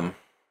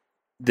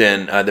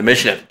the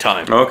Mission at the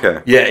time.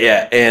 Okay.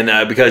 Yeah,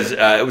 and because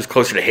it was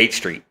closer to Haight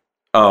Street.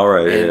 Oh,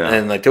 right.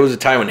 And like there was a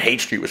time when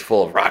Haight Street was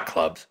full of rock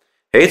clubs.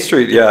 Haight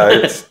Street, yeah.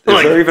 Is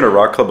there even a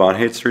rock club on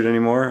Haight Street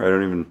anymore? I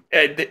don't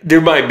even.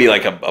 There might be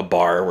like a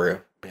bar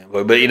where.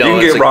 But you know,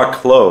 you can get rock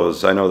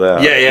clothes. I know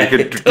that. Yeah. You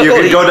could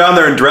go down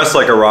there and dress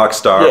like a rock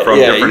star from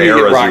different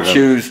eras. Get rock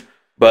shoes.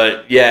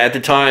 But yeah, at the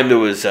time there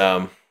was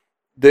the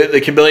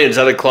Chameleon's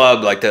other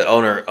club. Like the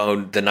owner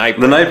owned the Night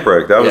Break. The Night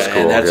Break, that was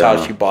cool. And that's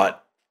how she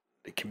bought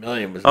the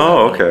Chameleon. Was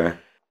okay.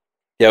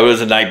 Yeah, it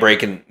was a Night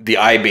Break, and the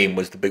I-Beam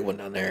was the big one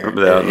down there.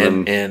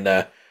 And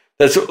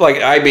that's like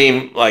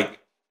I-Beam, like,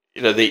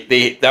 you know,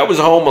 they that was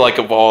home like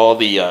of all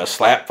the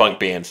slap funk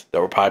bands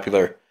that were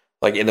popular.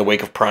 like in the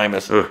wake of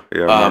Primus. Yeah,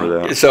 I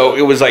remember that. So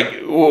it was like,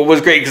 it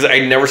was great because I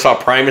never saw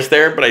Primus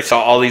there, but I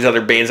saw all these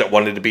other bands that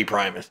wanted to be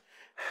Primus.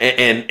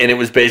 And it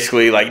was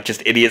basically like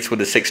just idiots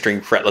with a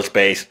 6-string fretless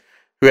bass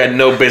who had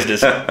no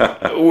business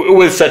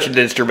with such an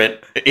instrument.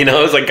 You know,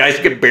 it was like guys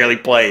who could barely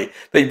play.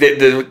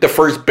 The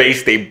first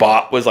bass they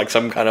bought was like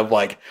some kind of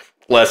like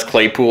Les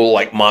Claypool,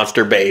 like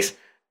monster bass.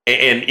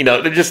 And you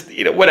know, they're just,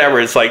 you know, whatever.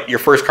 It's like your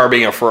first car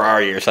being a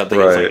Ferrari or something.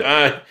 Right. It's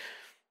like,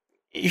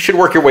 you should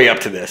work your way up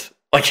to this.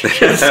 Like,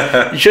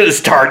 you should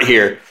start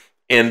here.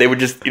 And they would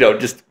just, you know,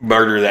 just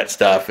murder that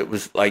stuff. It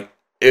was like,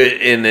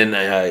 and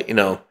then, you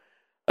know,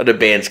 other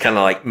bands kind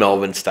of like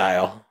Melvin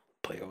style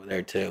play over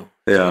there too.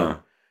 Yeah.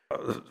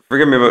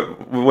 Forgive me,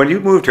 but when you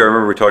moved here, I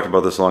remember we talked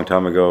about this a long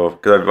time ago,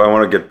 because I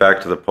want to get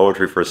back to the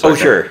poetry for a second. Oh,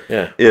 sure.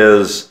 Yeah.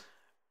 Is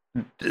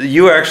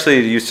you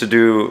actually used to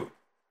do,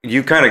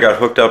 you kind of got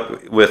hooked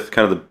up with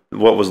kind of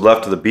what was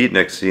left of the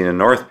beatnik scene in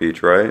North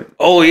Beach, right?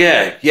 Oh,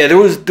 yeah. Yeah, there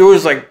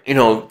was like, you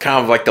know,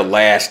 kind of like the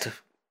last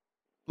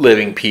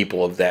living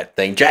people of that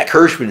thing. Jack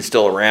Hirschman's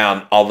still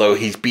around, although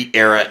he's beat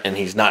era and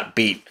he's not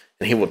beat,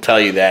 and he will tell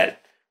you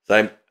that.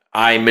 So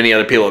many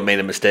other people have made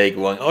a mistake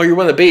going, "Oh, you're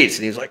one of the beats,"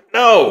 and he's like,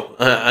 "No,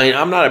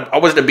 I'm not. I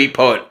wasn't a beat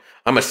poet.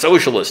 I'm a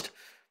socialist."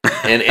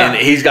 And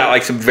he's got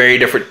like some very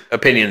different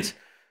opinions,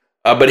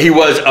 but he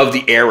was of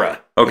the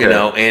era, okay. You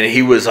know, and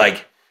he was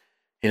like,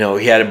 you know,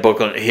 he had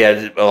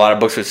a lot of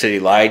books with City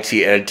Lights.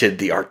 He edited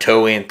the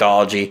Artaud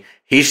anthology.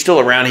 He's still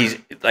around. He's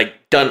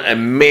like done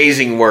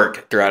amazing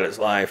work throughout his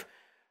life.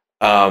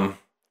 But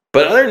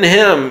other than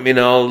him, you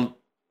know,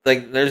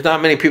 like there's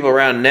not many people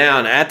around now.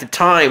 And at the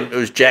time, it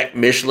was Jack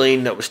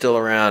Micheline that was still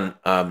around.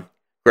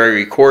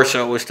 Gregory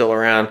Corso was still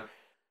around.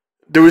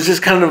 There was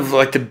just kind of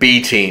like the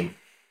B team.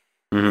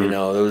 Mm-hmm. You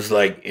know, there was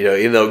like, you know,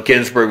 even though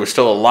Ginsberg was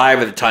still alive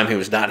at the time, he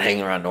was not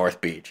hanging around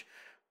North Beach.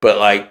 But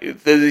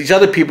like these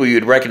other people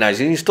you'd recognize,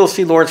 and you still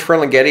see Lawrence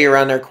Ferlinghetti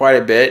around there quite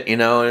a bit. You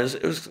know, and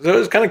it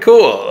was kind of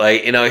cool.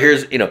 Like, you know,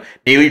 here's, you know,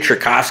 Neely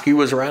Tchaikovsky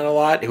was around a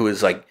lot, who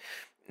was like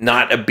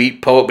not a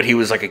beat poet, but he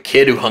was like a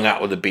kid who hung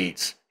out with the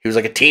beats. He was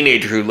like a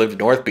teenager who lived in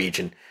North Beach,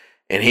 and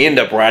he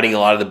ended up writing a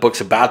lot of the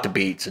books about the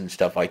beats and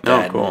stuff like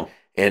that. Oh, cool.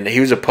 And he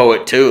was a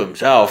poet too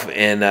himself,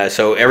 and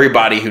so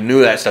everybody who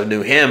knew that stuff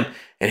knew him.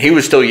 And he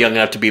was still young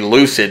enough to be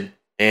lucid,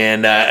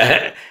 and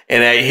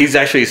he's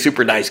actually a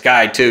super nice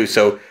guy too.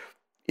 So,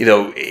 you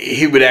know,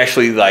 he would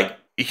actually like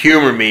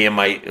humor me, and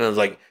I was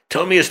like,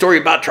 "Tell me a story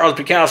about Charles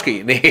Bukowski."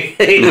 And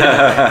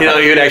you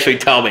know, he would actually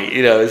tell me.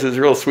 You know, this was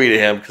real sweet of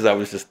him because I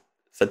was just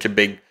such a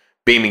big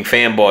beaming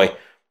fanboy.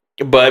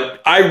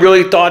 But I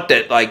really thought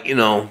that, like, you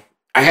know,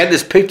 I had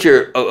this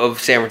picture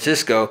of San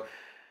Francisco,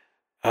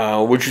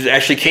 which was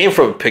actually came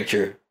from a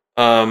picture,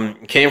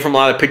 came from a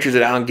lot of pictures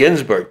that Allen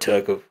Ginsberg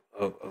took of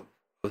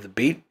the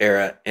beat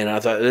era, and I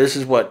thought, this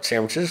is what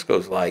San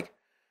Francisco's like.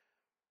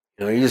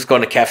 You know, you're just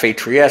going to Cafe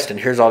Trieste, and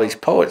here's all these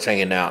poets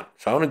hanging out.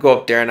 So I'm going to go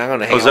up there, and I'm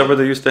going to hang out. Is that where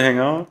they used to hang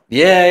out?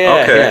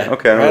 Yeah.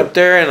 Okay. Right up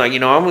there, and like, you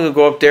know, I'm going to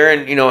go up there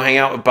and, you know, hang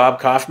out with Bob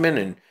Kaufman,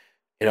 and,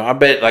 you know, I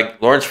bet like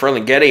Lawrence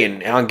Ferlinghetti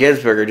and Allen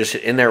Ginsberg are just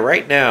in there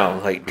right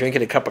now, like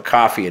drinking a cup of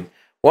coffee and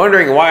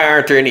wondering why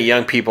aren't there any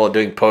young people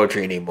doing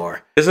poetry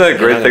anymore. Isn't that a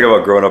great thing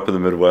about growing up in the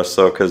Midwest,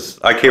 though? Because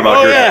I came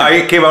out here. Yeah.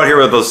 I came out here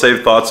with those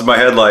same thoughts in my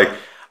head, like,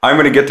 I'm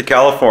going to get to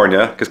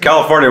California, because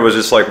California was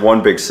just like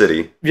one big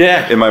city.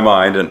 Yeah. In my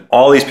mind, and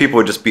all these people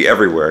would just be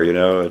everywhere, you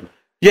know.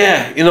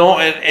 Yeah, you know,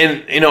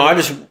 and you know, I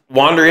just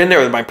wander in there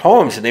with my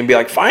poems, and they'd be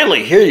like,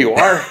 "Finally, here you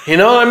are." You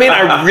know what I mean?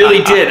 I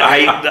really did.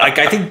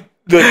 I think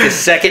the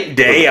second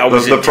day I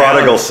was the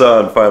prodigal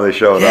son finally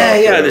showed up.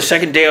 Yeah. The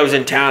second day I was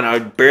in town, I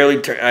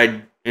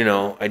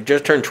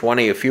just turned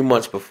 20 a few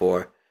months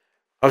before.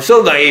 I was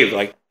so naive,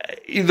 like,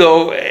 you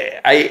know,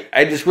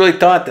 I just really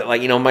thought that,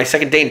 like, you know, my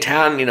second day in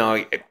town, you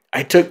know,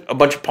 I took a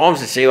bunch of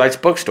poems to City Lights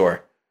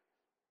bookstore.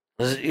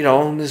 You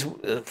know, this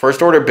first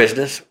order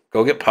business,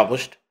 go get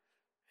published.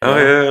 Oh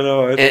yeah,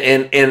 no.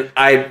 And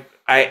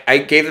I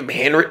gave them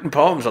handwritten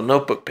poems on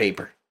notebook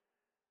paper.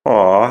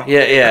 Aw.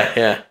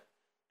 Yeah.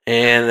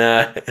 And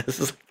this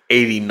is like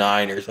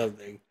 89 or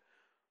something.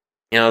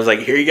 And I was like,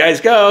 here you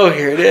guys go.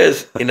 Here it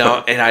is. You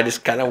know, and I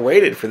just kind of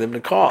waited for them to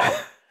call.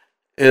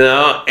 You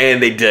know,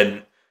 and they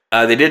didn't.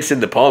 They did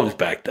send the poems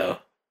back, though.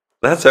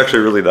 That's actually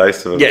really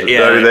nice of them.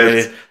 Yeah. I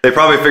mean, they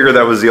probably figured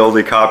that was the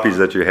only copies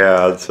that you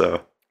had,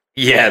 so.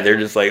 Yeah, they're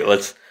just like,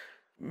 let's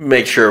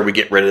make sure we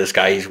get rid of this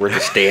guy. He's worth a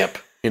stamp.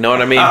 You know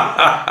what I mean?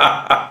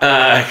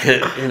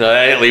 You know,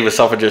 I didn't leave a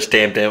self-addressed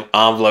stamped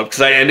envelope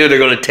because I knew they're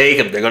going to take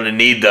them. They're going to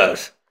need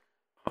those.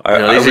 You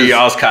know, these are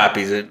y'all's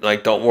copies.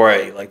 Like, don't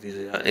worry. Like, these,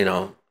 you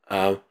know,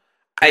 and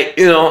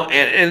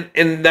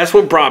that's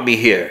what brought me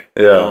here.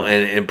 Yeah. You know,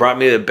 and brought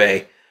me to the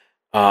Bay.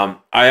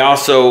 I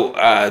also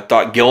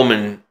thought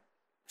Gilman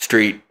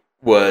Street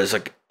was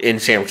like in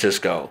San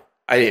Francisco.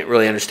 I didn't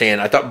really understand.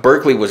 I thought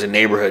Berkeley was a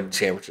neighborhood in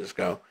San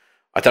Francisco.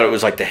 I thought it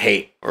was like the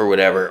Haight or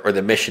whatever, or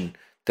the Mission,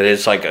 that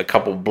it's like a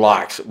couple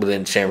blocks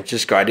within San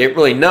Francisco. I didn't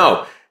really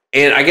know.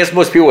 And I guess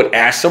most people would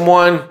ask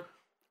someone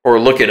or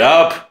look it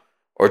up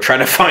or try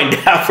to find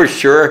out for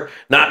sure.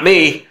 Not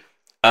me.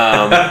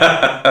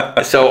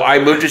 So I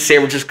moved to San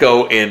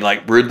Francisco and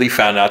like rudely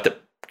found out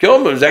that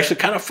Gilman was actually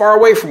kind of far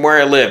away from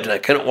where I lived, and I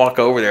couldn't walk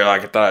over there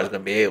like I thought I was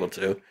going to be able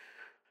to.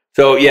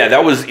 So yeah,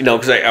 that was,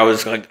 because I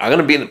was like, I'm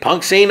going to be in the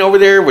punk scene over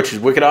there, which is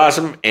wicked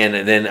awesome,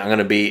 and then I'm going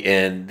to be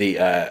in the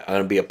I'm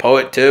going to be a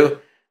poet too,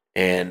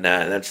 and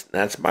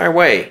that's my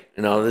way.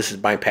 This is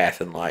my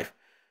path in life.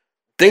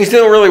 Things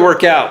didn't really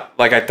work out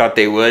like I thought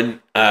they would.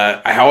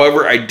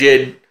 However, I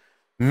did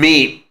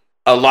meet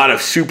a lot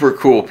of super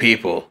cool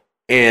people,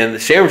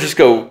 and San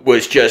Francisco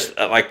was just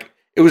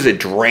it was a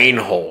drain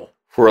hole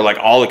for like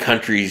all the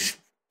country's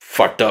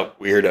fucked up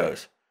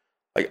weirdos.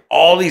 Like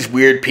all these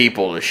weird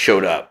people just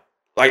showed up.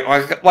 Like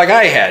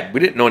I had. We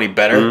didn't know any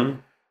better.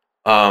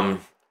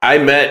 Mm-hmm. I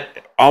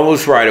met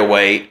almost right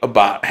away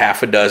about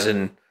half a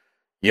dozen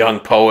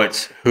young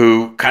poets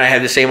who kind of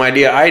had the same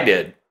idea I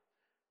did.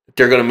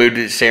 They're going to move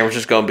to San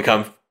Francisco and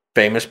become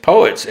famous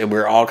poets. And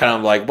we're all kind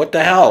of like, what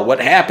the hell?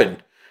 What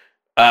happened?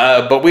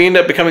 But we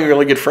ended up becoming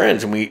really good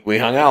friends, and we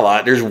hung out a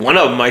lot. There's one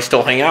of them I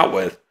still hang out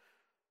with,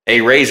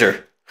 A.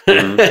 Razor.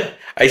 Mm-hmm.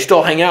 I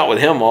still hang out with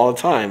him all the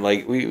time.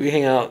 Like we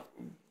hang out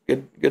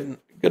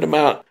good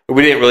amount.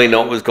 We didn't really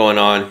know what was going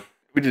on.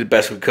 We did the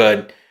best we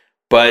could,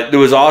 but there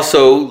was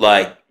also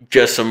like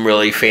just some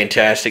really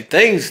fantastic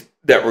things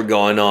that were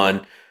going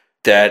on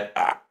that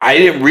I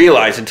didn't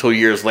realize until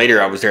years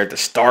later. I was there at the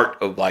start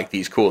of like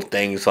these cool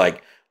things,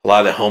 like a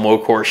lot of the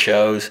homocore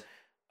shows,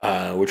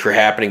 which were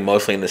happening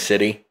mostly in the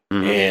city,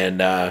 mm-hmm.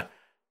 and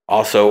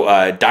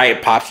also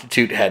Diet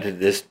Popstitute had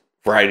this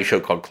variety show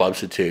called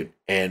Clubstitute,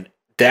 and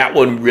that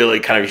one really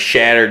kind of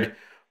shattered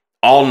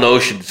all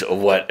notions of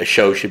what a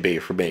show should be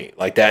for me.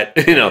 Like that,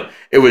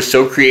 it was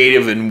so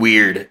creative and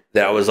weird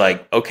that I was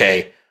like,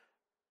 okay,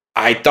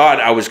 I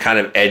thought I was kind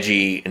of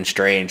edgy and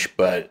strange,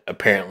 but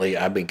apparently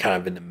I've been kind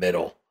of in the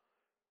middle.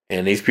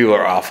 And these people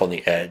are off on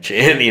the edge.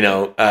 And,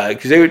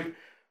 because they would,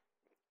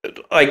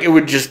 like, it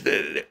would just,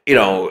 I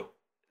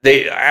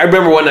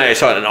remember one night I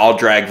saw an all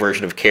drag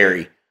version of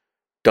Carrie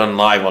done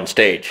live on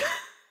stage.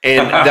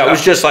 And that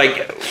was just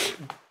like,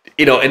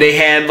 and they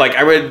had like,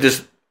 I read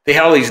this, they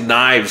had all these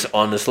knives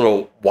on this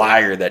little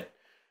wire that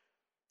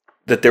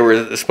they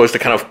were supposed to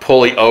kind of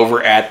pulley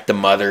over at the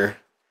mother,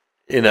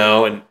 and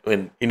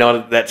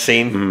that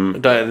scene,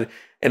 mm-hmm.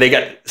 and they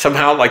got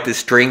somehow like the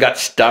string got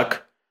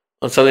stuck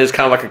on something that's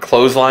kind of like a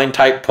clothesline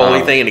type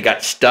pulley thing, and it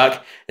got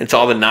stuck, and so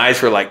all the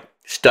knives were like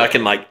stuck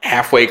in like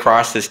halfway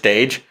across the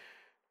stage,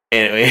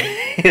 and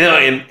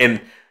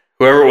and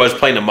whoever it was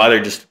playing the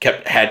mother just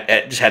had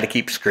to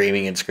keep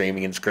screaming and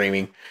screaming and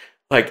screaming,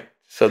 like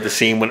so the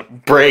scene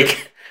wouldn't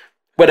break.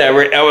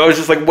 Whatever. I was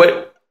just like,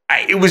 what?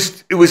 It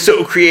was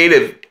so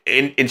creative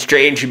and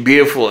strange and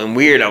beautiful and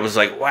weird. I was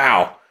like,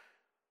 wow,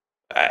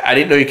 I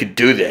didn't know you could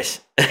do this.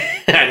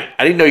 I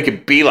didn't know you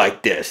could be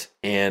like this.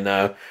 And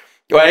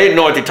what I didn't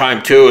know at the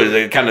time too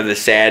is kind of the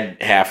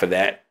sad half of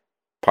that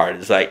part.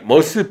 Is like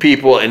most of the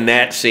people in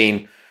that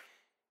scene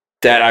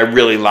that I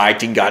really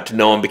liked and got to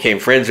know and became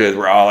friends with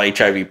were all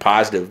HIV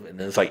positive, and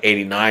it was like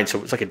 89, so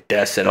it was like a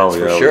death sentence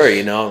for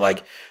sure.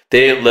 Like they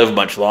didn't live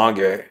much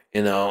longer,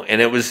 and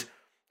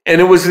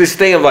it was this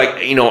thing of like,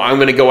 I'm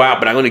going to go out,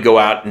 but I'm going to go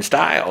out in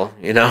style.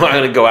 I'm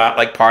going to go out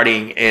like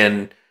partying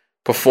and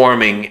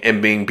performing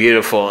and being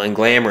beautiful and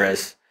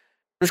glamorous. It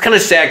was kind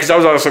of sad because I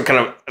was also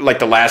kind of like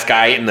the last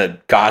guy in the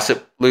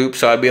gossip loop.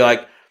 So I'd be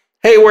like,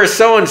 hey, where's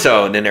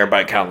so-and-so? And then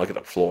everybody kind of look at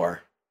the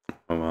floor.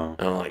 Oh, wow.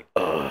 And I'm like,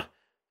 ugh.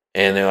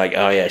 And they're like,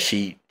 oh, yeah,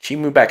 she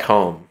moved back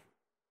home.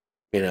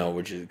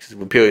 Which is because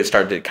when people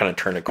started to kind of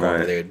turn the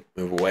corner, they would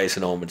move away so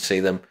no one would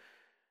see them.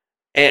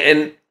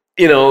 And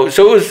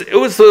so it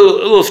was a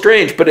little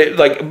strange, but at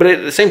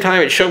the same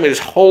time, it showed me this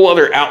whole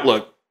other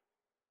outlook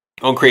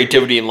on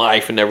creativity and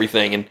life and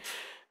everything, and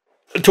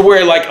to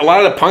where like a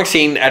lot of the punk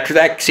scene after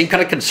that seemed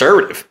kind of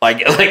conservative,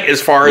 like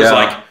as far as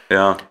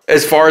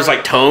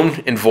like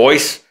tone and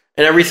voice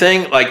and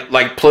everything,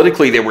 like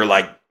politically they were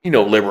like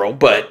liberal,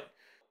 but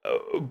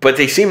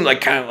they seemed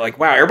like kind of like,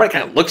 wow, everybody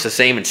kind of looks the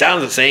same and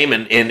sounds the same,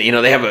 and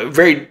they have a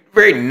very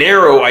very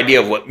narrow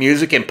idea of what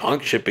music and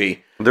punk should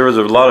be. There was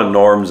a lot of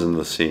norms in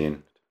the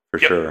scene. For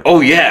sure.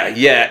 Oh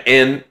yeah,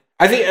 and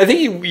I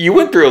think you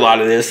went through a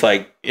lot of this,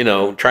 like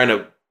trying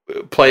to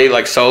play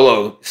like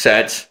solo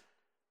sets.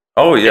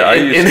 Oh yeah, I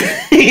used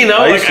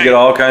to get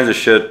all kinds of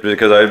shit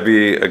because I'd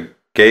be a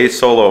gay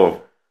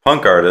solo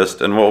punk artist,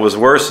 and what was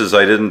worse is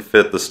I didn't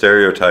fit the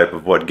stereotype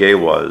of what gay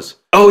was.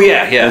 Oh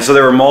yeah. And so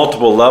there were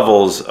multiple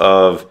levels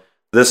of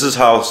this is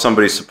how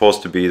somebody's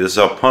supposed to be, this is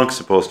how punk's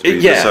supposed to be,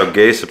 this is how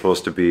gay's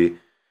supposed to be.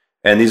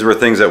 And these were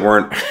things that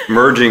weren't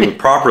merging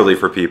properly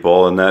for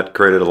people, and that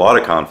created a lot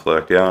of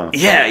conflict. Yeah.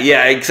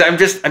 Because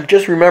I'm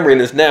just remembering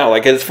this now.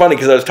 Like it's funny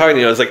because I was talking to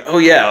you, I was like, oh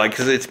yeah, like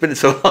because it's been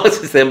so long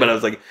since then. But I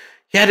was like,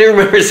 yeah, I do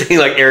remember seeing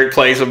like Eric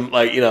play some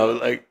like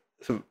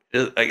some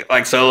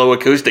like solo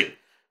acoustic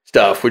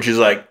stuff, which is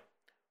like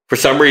for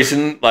some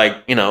reason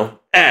like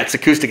it's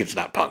acoustic, it's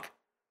not punk.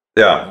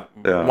 Yeah.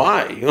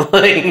 Why?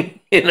 Like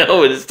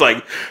it's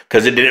like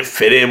because it didn't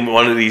fit in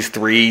one of these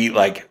three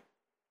like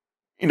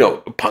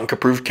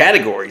punk-approved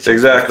categories.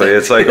 Exactly.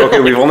 It's like, okay,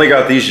 we've only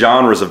got these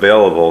genres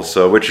available,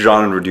 so which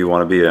genre do you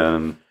want to be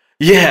in?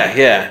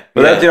 Yeah.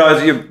 But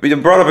that, you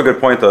brought up a good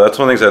point, though. That's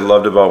one of the things I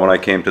loved about when I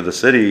came to the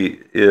city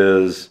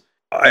is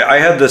I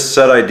had this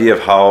set idea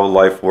of how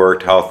life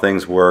worked, how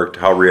things worked,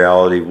 how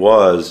reality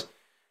was.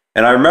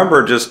 And I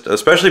remember just,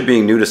 especially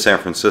being new to San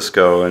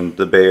Francisco and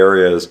the Bay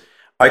Area,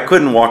 I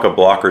couldn't walk a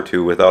block or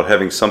two without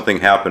having something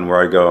happen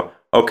where I go,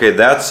 okay,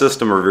 that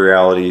system of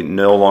reality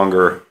no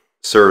longer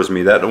serves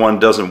me. That one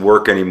doesn't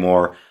work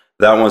anymore.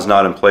 That one's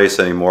not in place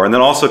anymore. And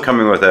then also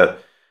coming with that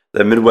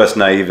Midwest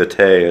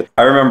naivete.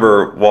 I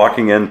remember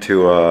walking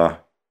into,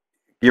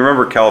 you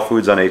remember Cal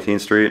Foods on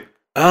 18th Street?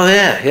 Oh,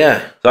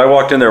 yeah. So I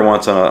walked in there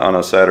once on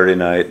a Saturday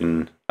night,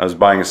 and I was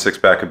buying a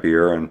 6-pack of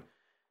beer,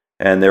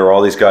 and there were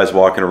all these guys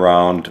walking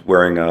around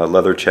wearing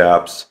leather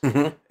chaps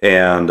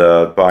and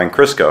buying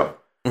Crisco.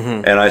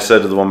 And I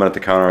said to the woman at the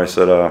counter, I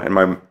said,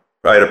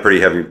 I had a pretty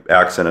heavy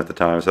accent at the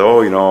time. I said,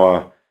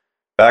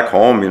 back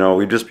home,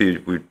 we'd be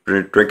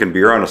drinking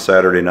beer on a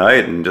Saturday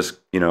night and just,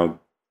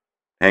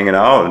 hanging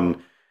out.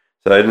 And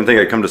said I didn't think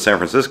I'd come to San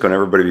Francisco and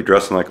everybody be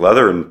dressing like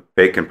leather and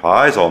baking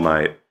pies all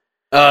night.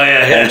 Oh,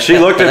 yeah. And she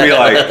looked at me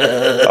like,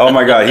 oh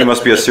my God, he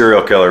must be a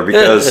serial killer,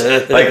 because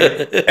like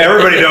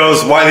everybody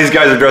knows why these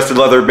guys are dressed in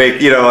leather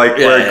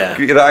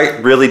I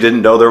really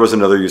didn't know there was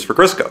another use for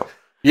Crisco.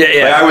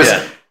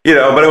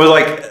 But it was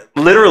like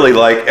literally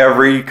like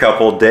every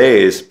couple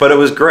days, but it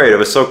was great. It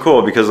was so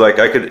cool because like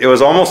it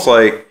was almost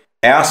like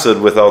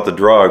acid without the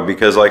drug,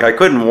 because like I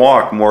couldn't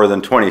walk more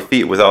than 20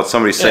 feet without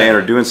somebody saying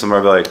or doing something.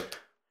 I'd be like,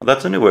 well,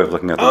 that's a new way of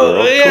looking at the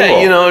world.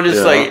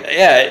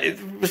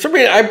 For some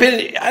reason,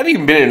 I'd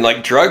even been in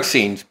like drug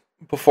scenes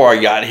before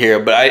I got here,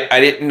 but I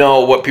didn't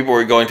know what people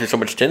were going through so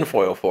much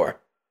tinfoil for.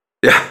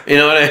 Yeah. You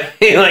know what I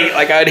mean?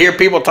 Like I'd hear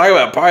people talk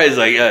about pies,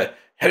 like, have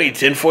any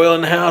tinfoil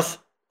in the house?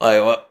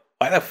 Like, what?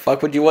 Why the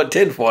fuck would you want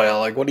tinfoil?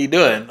 Like, what are you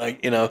doing?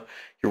 Like, you're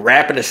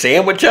wrapping a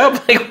sandwich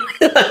up?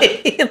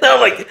 It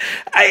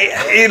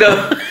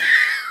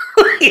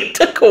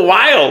took a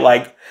while.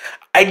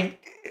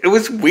 It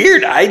was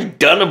weird. I'd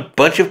done a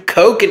bunch of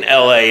coke in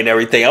LA and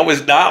everything. I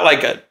was not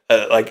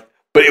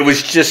but it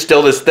was just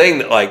still this thing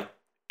that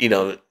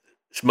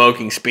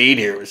smoking speed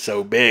here was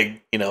so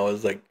big. It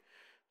was like,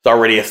 it's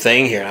already a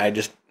thing here. I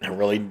just never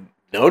really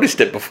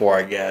noticed it before,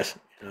 I guess.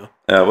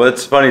 Yeah, well,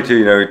 it's funny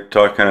too. We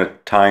talk kind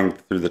of tying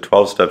through the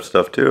 12-step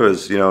stuff too.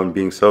 And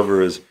being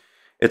sober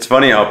it's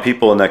funny how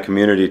people in that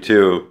community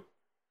too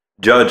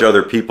judge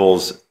other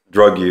people's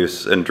drug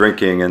use and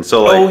drinking, and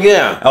so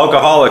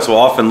alcoholics will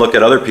often look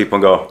at other people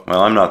and go,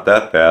 "Well, I'm not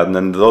that bad," and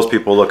then those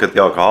people look at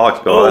the alcoholics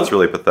and go, "Oh, that's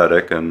really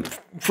pathetic." And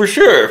for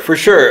sure.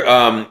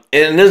 And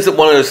this is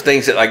one of those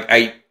things that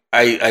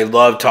I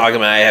love talking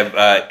about. I have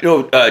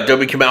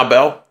W. Kamau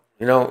Bell.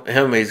 You know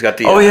him? He's got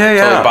the Totally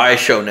Bias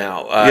show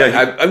now.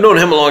 I've known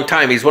him a long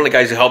time. He's one of the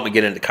guys who helped me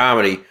get into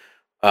comedy.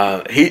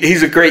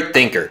 He's a great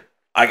thinker.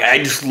 I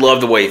just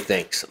love the way he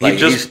thinks.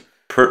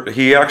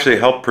 He actually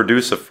helped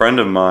produce a friend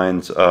of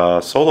mine's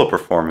solo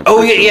performance.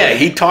 Oh yeah.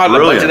 He taught a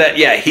bunch of that.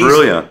 Yeah, he's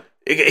brilliant.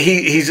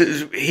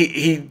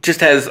 He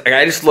just has.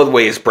 I just love the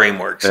way his brain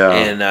works. Yeah.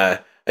 And I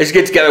just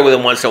get together with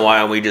him once in a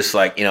while, and we just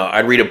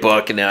I'd read a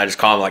book, and then I just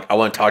call him I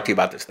want to talk to you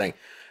about this thing.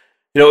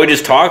 We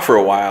just talk for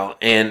a while,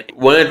 and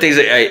one of the things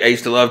that I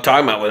used to love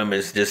talking about with him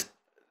is just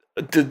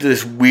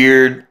this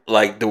weird,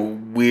 the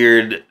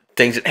weird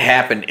things that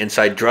happen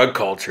inside drug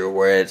culture,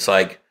 where it's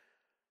like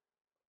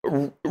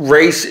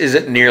race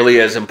isn't nearly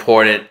as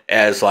important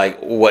as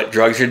what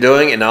drugs you're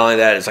doing, and not only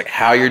that, it's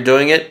how you're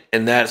doing it,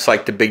 and that's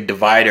the big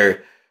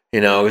divider.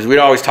 Because we'd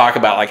always talk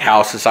about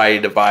how society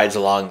divides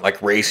along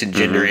race and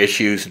gender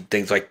issues and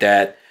things like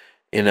that.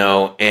 And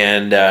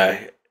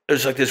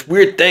there's this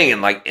weird thing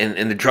in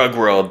the drug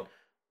world.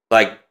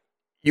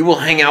 You will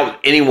hang out with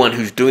anyone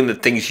who's doing the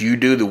things you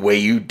do the way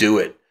you do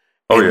it.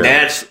 And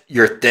that's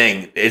your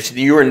thing.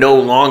 You are no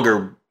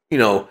longer,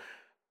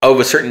 of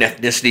a certain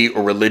ethnicity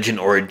or religion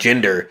or a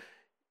gender.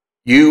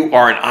 You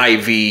are an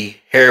IV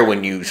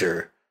heroin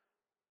user,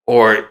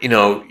 or,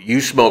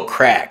 you smoke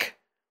crack.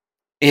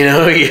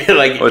 It's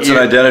an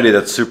identity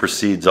that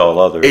supersedes all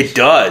others. It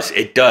does.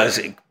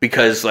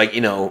 Because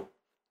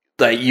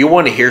you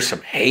want to hear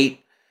some hate.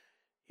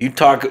 You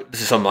talk to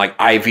some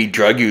IV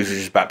drug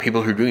users about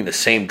people who are doing the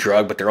same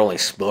drug, but they're only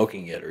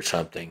smoking it or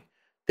something.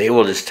 They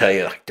will just tell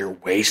you they're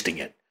wasting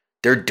it.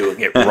 They're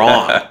doing it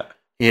wrong,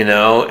 and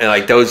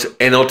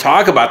and they'll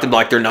talk about them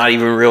like they're not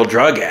even real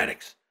drug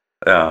addicts.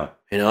 Yeah.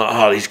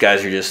 These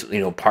guys are just,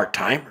 part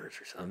timers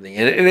or something.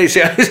 And they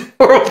say these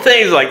horrible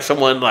things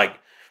someone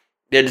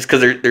just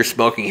because they're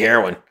smoking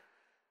heroin.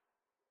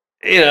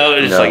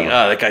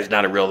 That guy's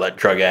not a real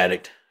drug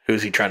addict.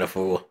 Who's he trying to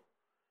fool?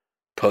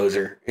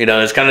 Poser,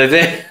 this kind of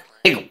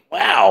thing.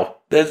 Wow,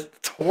 that's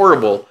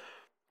horrible.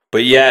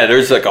 But yeah,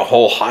 there's a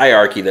whole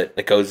hierarchy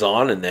that goes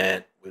on in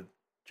that with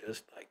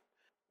just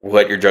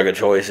what your drug of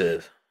choice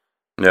is.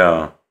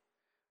 Yeah,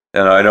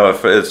 and I know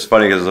it's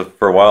funny because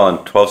for a while in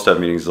 12-step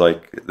meetings,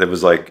 it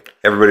was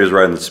everybody was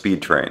riding the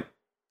speed train.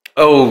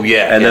 Oh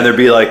yeah, and then there'd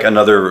be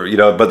another,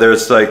 but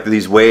there's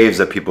these waves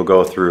that people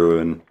go through,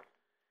 and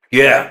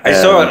Yeah, I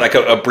saw like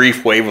a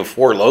brief wave of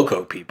Four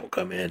Loko people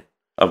come in.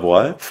 Of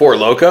what? Four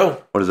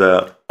Loko? What is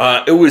that?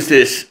 It was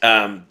this.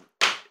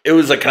 It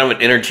was like kind of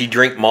an energy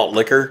drink malt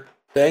liquor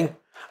thing.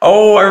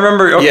 Oh, I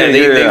remember. Okay,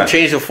 they've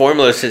changed the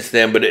formula since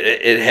then, but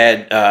it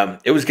had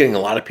it was getting a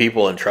lot of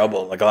people in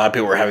trouble. Like a lot of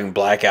people were having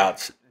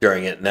blackouts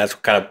during it, and that's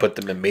what kind of put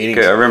them in meetings.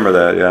 Okay, I remember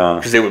that. Yeah,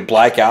 because they would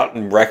black out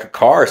and wreck a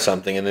car or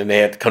something, and then they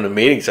had to come to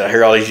meetings. So I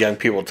hear all these young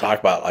people talk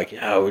about like,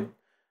 it's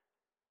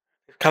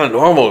kind of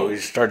normal. We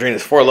start drinking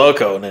this Four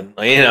Loko, and then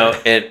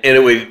and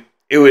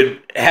it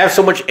would have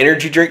so much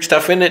energy drink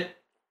stuff in it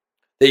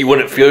that you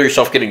wouldn't feel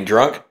yourself getting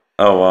drunk.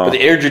 Oh wow! But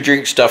the energy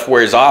drink stuff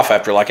wears off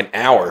after like an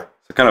hour.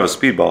 It's kind of a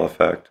speedball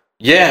effect.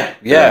 Yeah.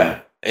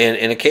 And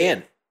in a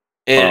can.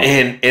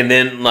 And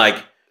then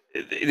like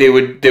they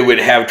would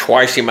have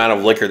twice the amount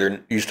of liquor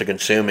they're used to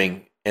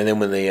consuming, and then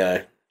when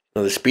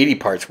the speedy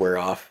parts wear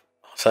off,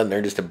 all of a sudden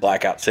they're just in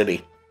blackout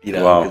city.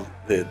 Wow.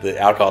 The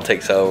alcohol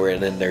takes over,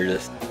 and then they're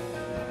just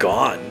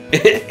gone.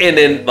 And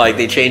then like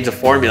they change the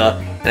formula,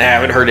 and I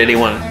haven't heard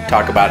anyone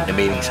talk about it in a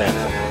meeting since.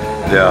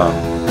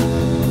 Yeah.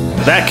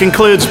 That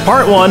concludes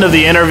part 1 of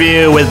the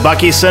interview with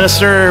Bucky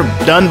Sinister,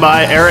 done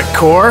by Eric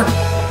Core.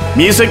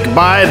 Music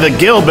by the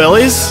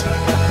Gillbillies.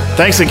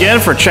 Thanks again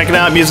for checking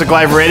out Music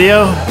Live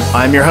Radio.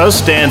 I'm your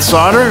host, Dan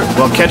Sauter.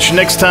 We'll catch you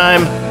next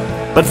time.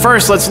 But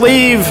first, let's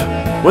leave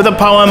with a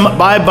poem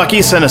by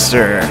Bucky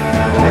Sinister.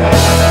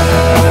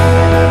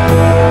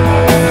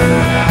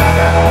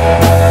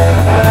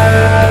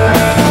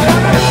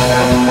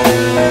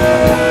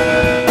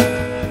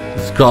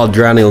 It's called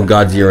Drowning on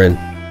God's Urine.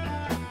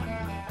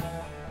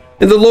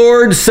 And the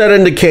Lord said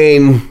unto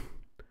Cain,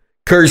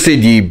 Cursed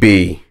ye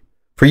be,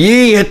 for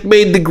ye hath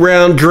made the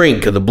ground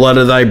drink of the blood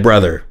of thy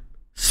brother,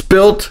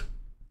 spilt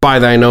by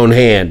thine own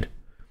hand.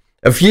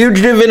 A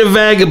fugitive and a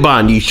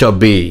vagabond ye shall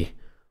be,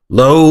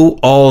 lo,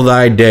 all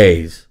thy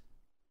days.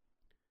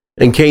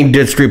 And Cain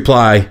didst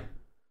reply,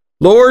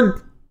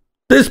 Lord,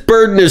 this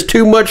burden is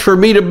too much for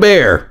me to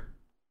bear.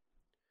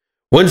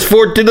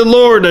 Whenceforth did the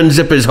Lord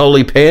unzip his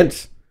holy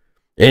pants,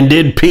 and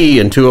did pee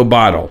into a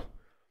bottle.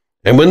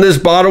 And when this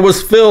bottle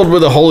was filled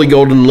with a holy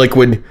golden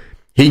liquid,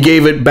 he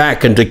gave it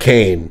back unto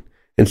Cain,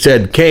 and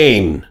said,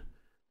 Cain,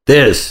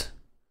 this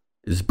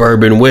is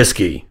bourbon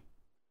whiskey.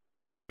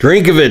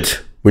 Drink of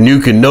it when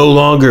you can no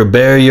longer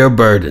bear your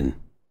burden.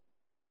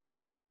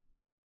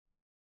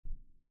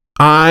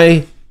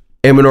 I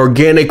am an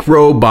organic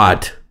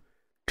robot,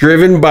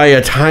 driven by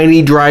a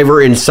tiny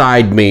driver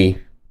inside me.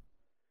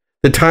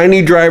 The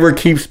tiny driver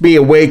keeps me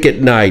awake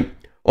at night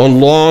on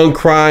long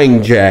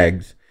crying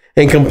jags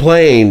and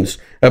complains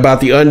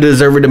about the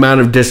undeserved amount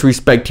of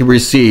disrespect he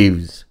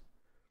receives.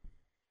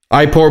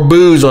 I pour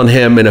booze on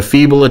him in a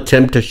feeble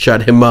attempt to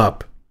shut him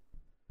up.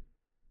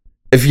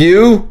 If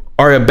you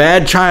are a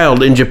bad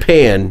child in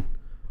Japan,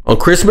 on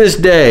Christmas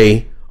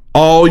Day,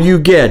 all you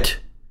get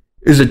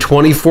is a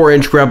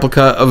 24-inch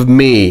replica of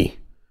me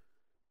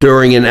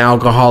during an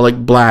alcoholic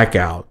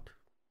blackout.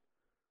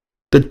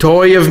 The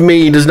toy of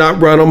me does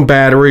not run on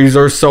batteries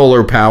or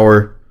solar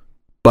power,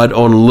 but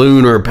on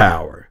lunar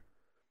power.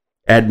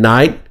 At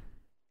night,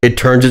 it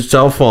turns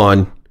itself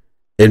on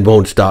and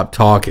won't stop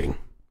talking.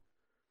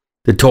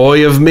 The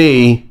toy of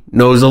me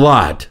knows a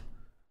lot,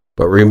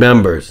 but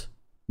remembers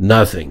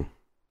nothing.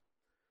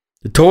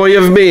 The toy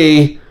of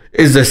me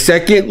is the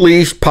second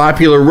least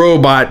popular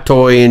robot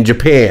toy in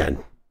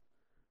Japan.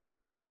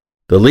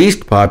 The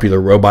least popular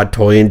robot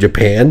toy in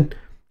Japan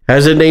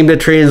has a name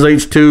that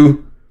translates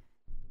to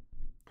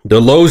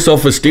the low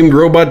self-esteemed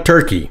robot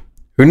turkey,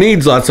 who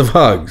needs lots of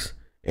hugs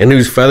and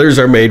whose feathers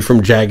are made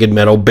from jagged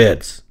metal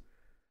bits.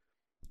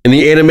 In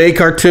the anime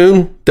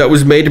cartoon that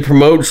was made to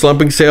promote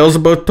slumping sales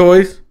of both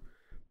toys,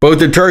 both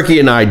the turkey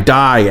and I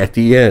die at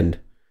the end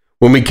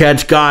when we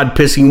catch God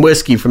pissing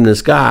whiskey from the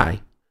sky,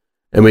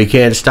 and we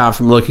can't stop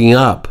from looking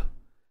up,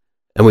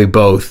 and we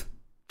both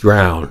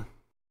drown.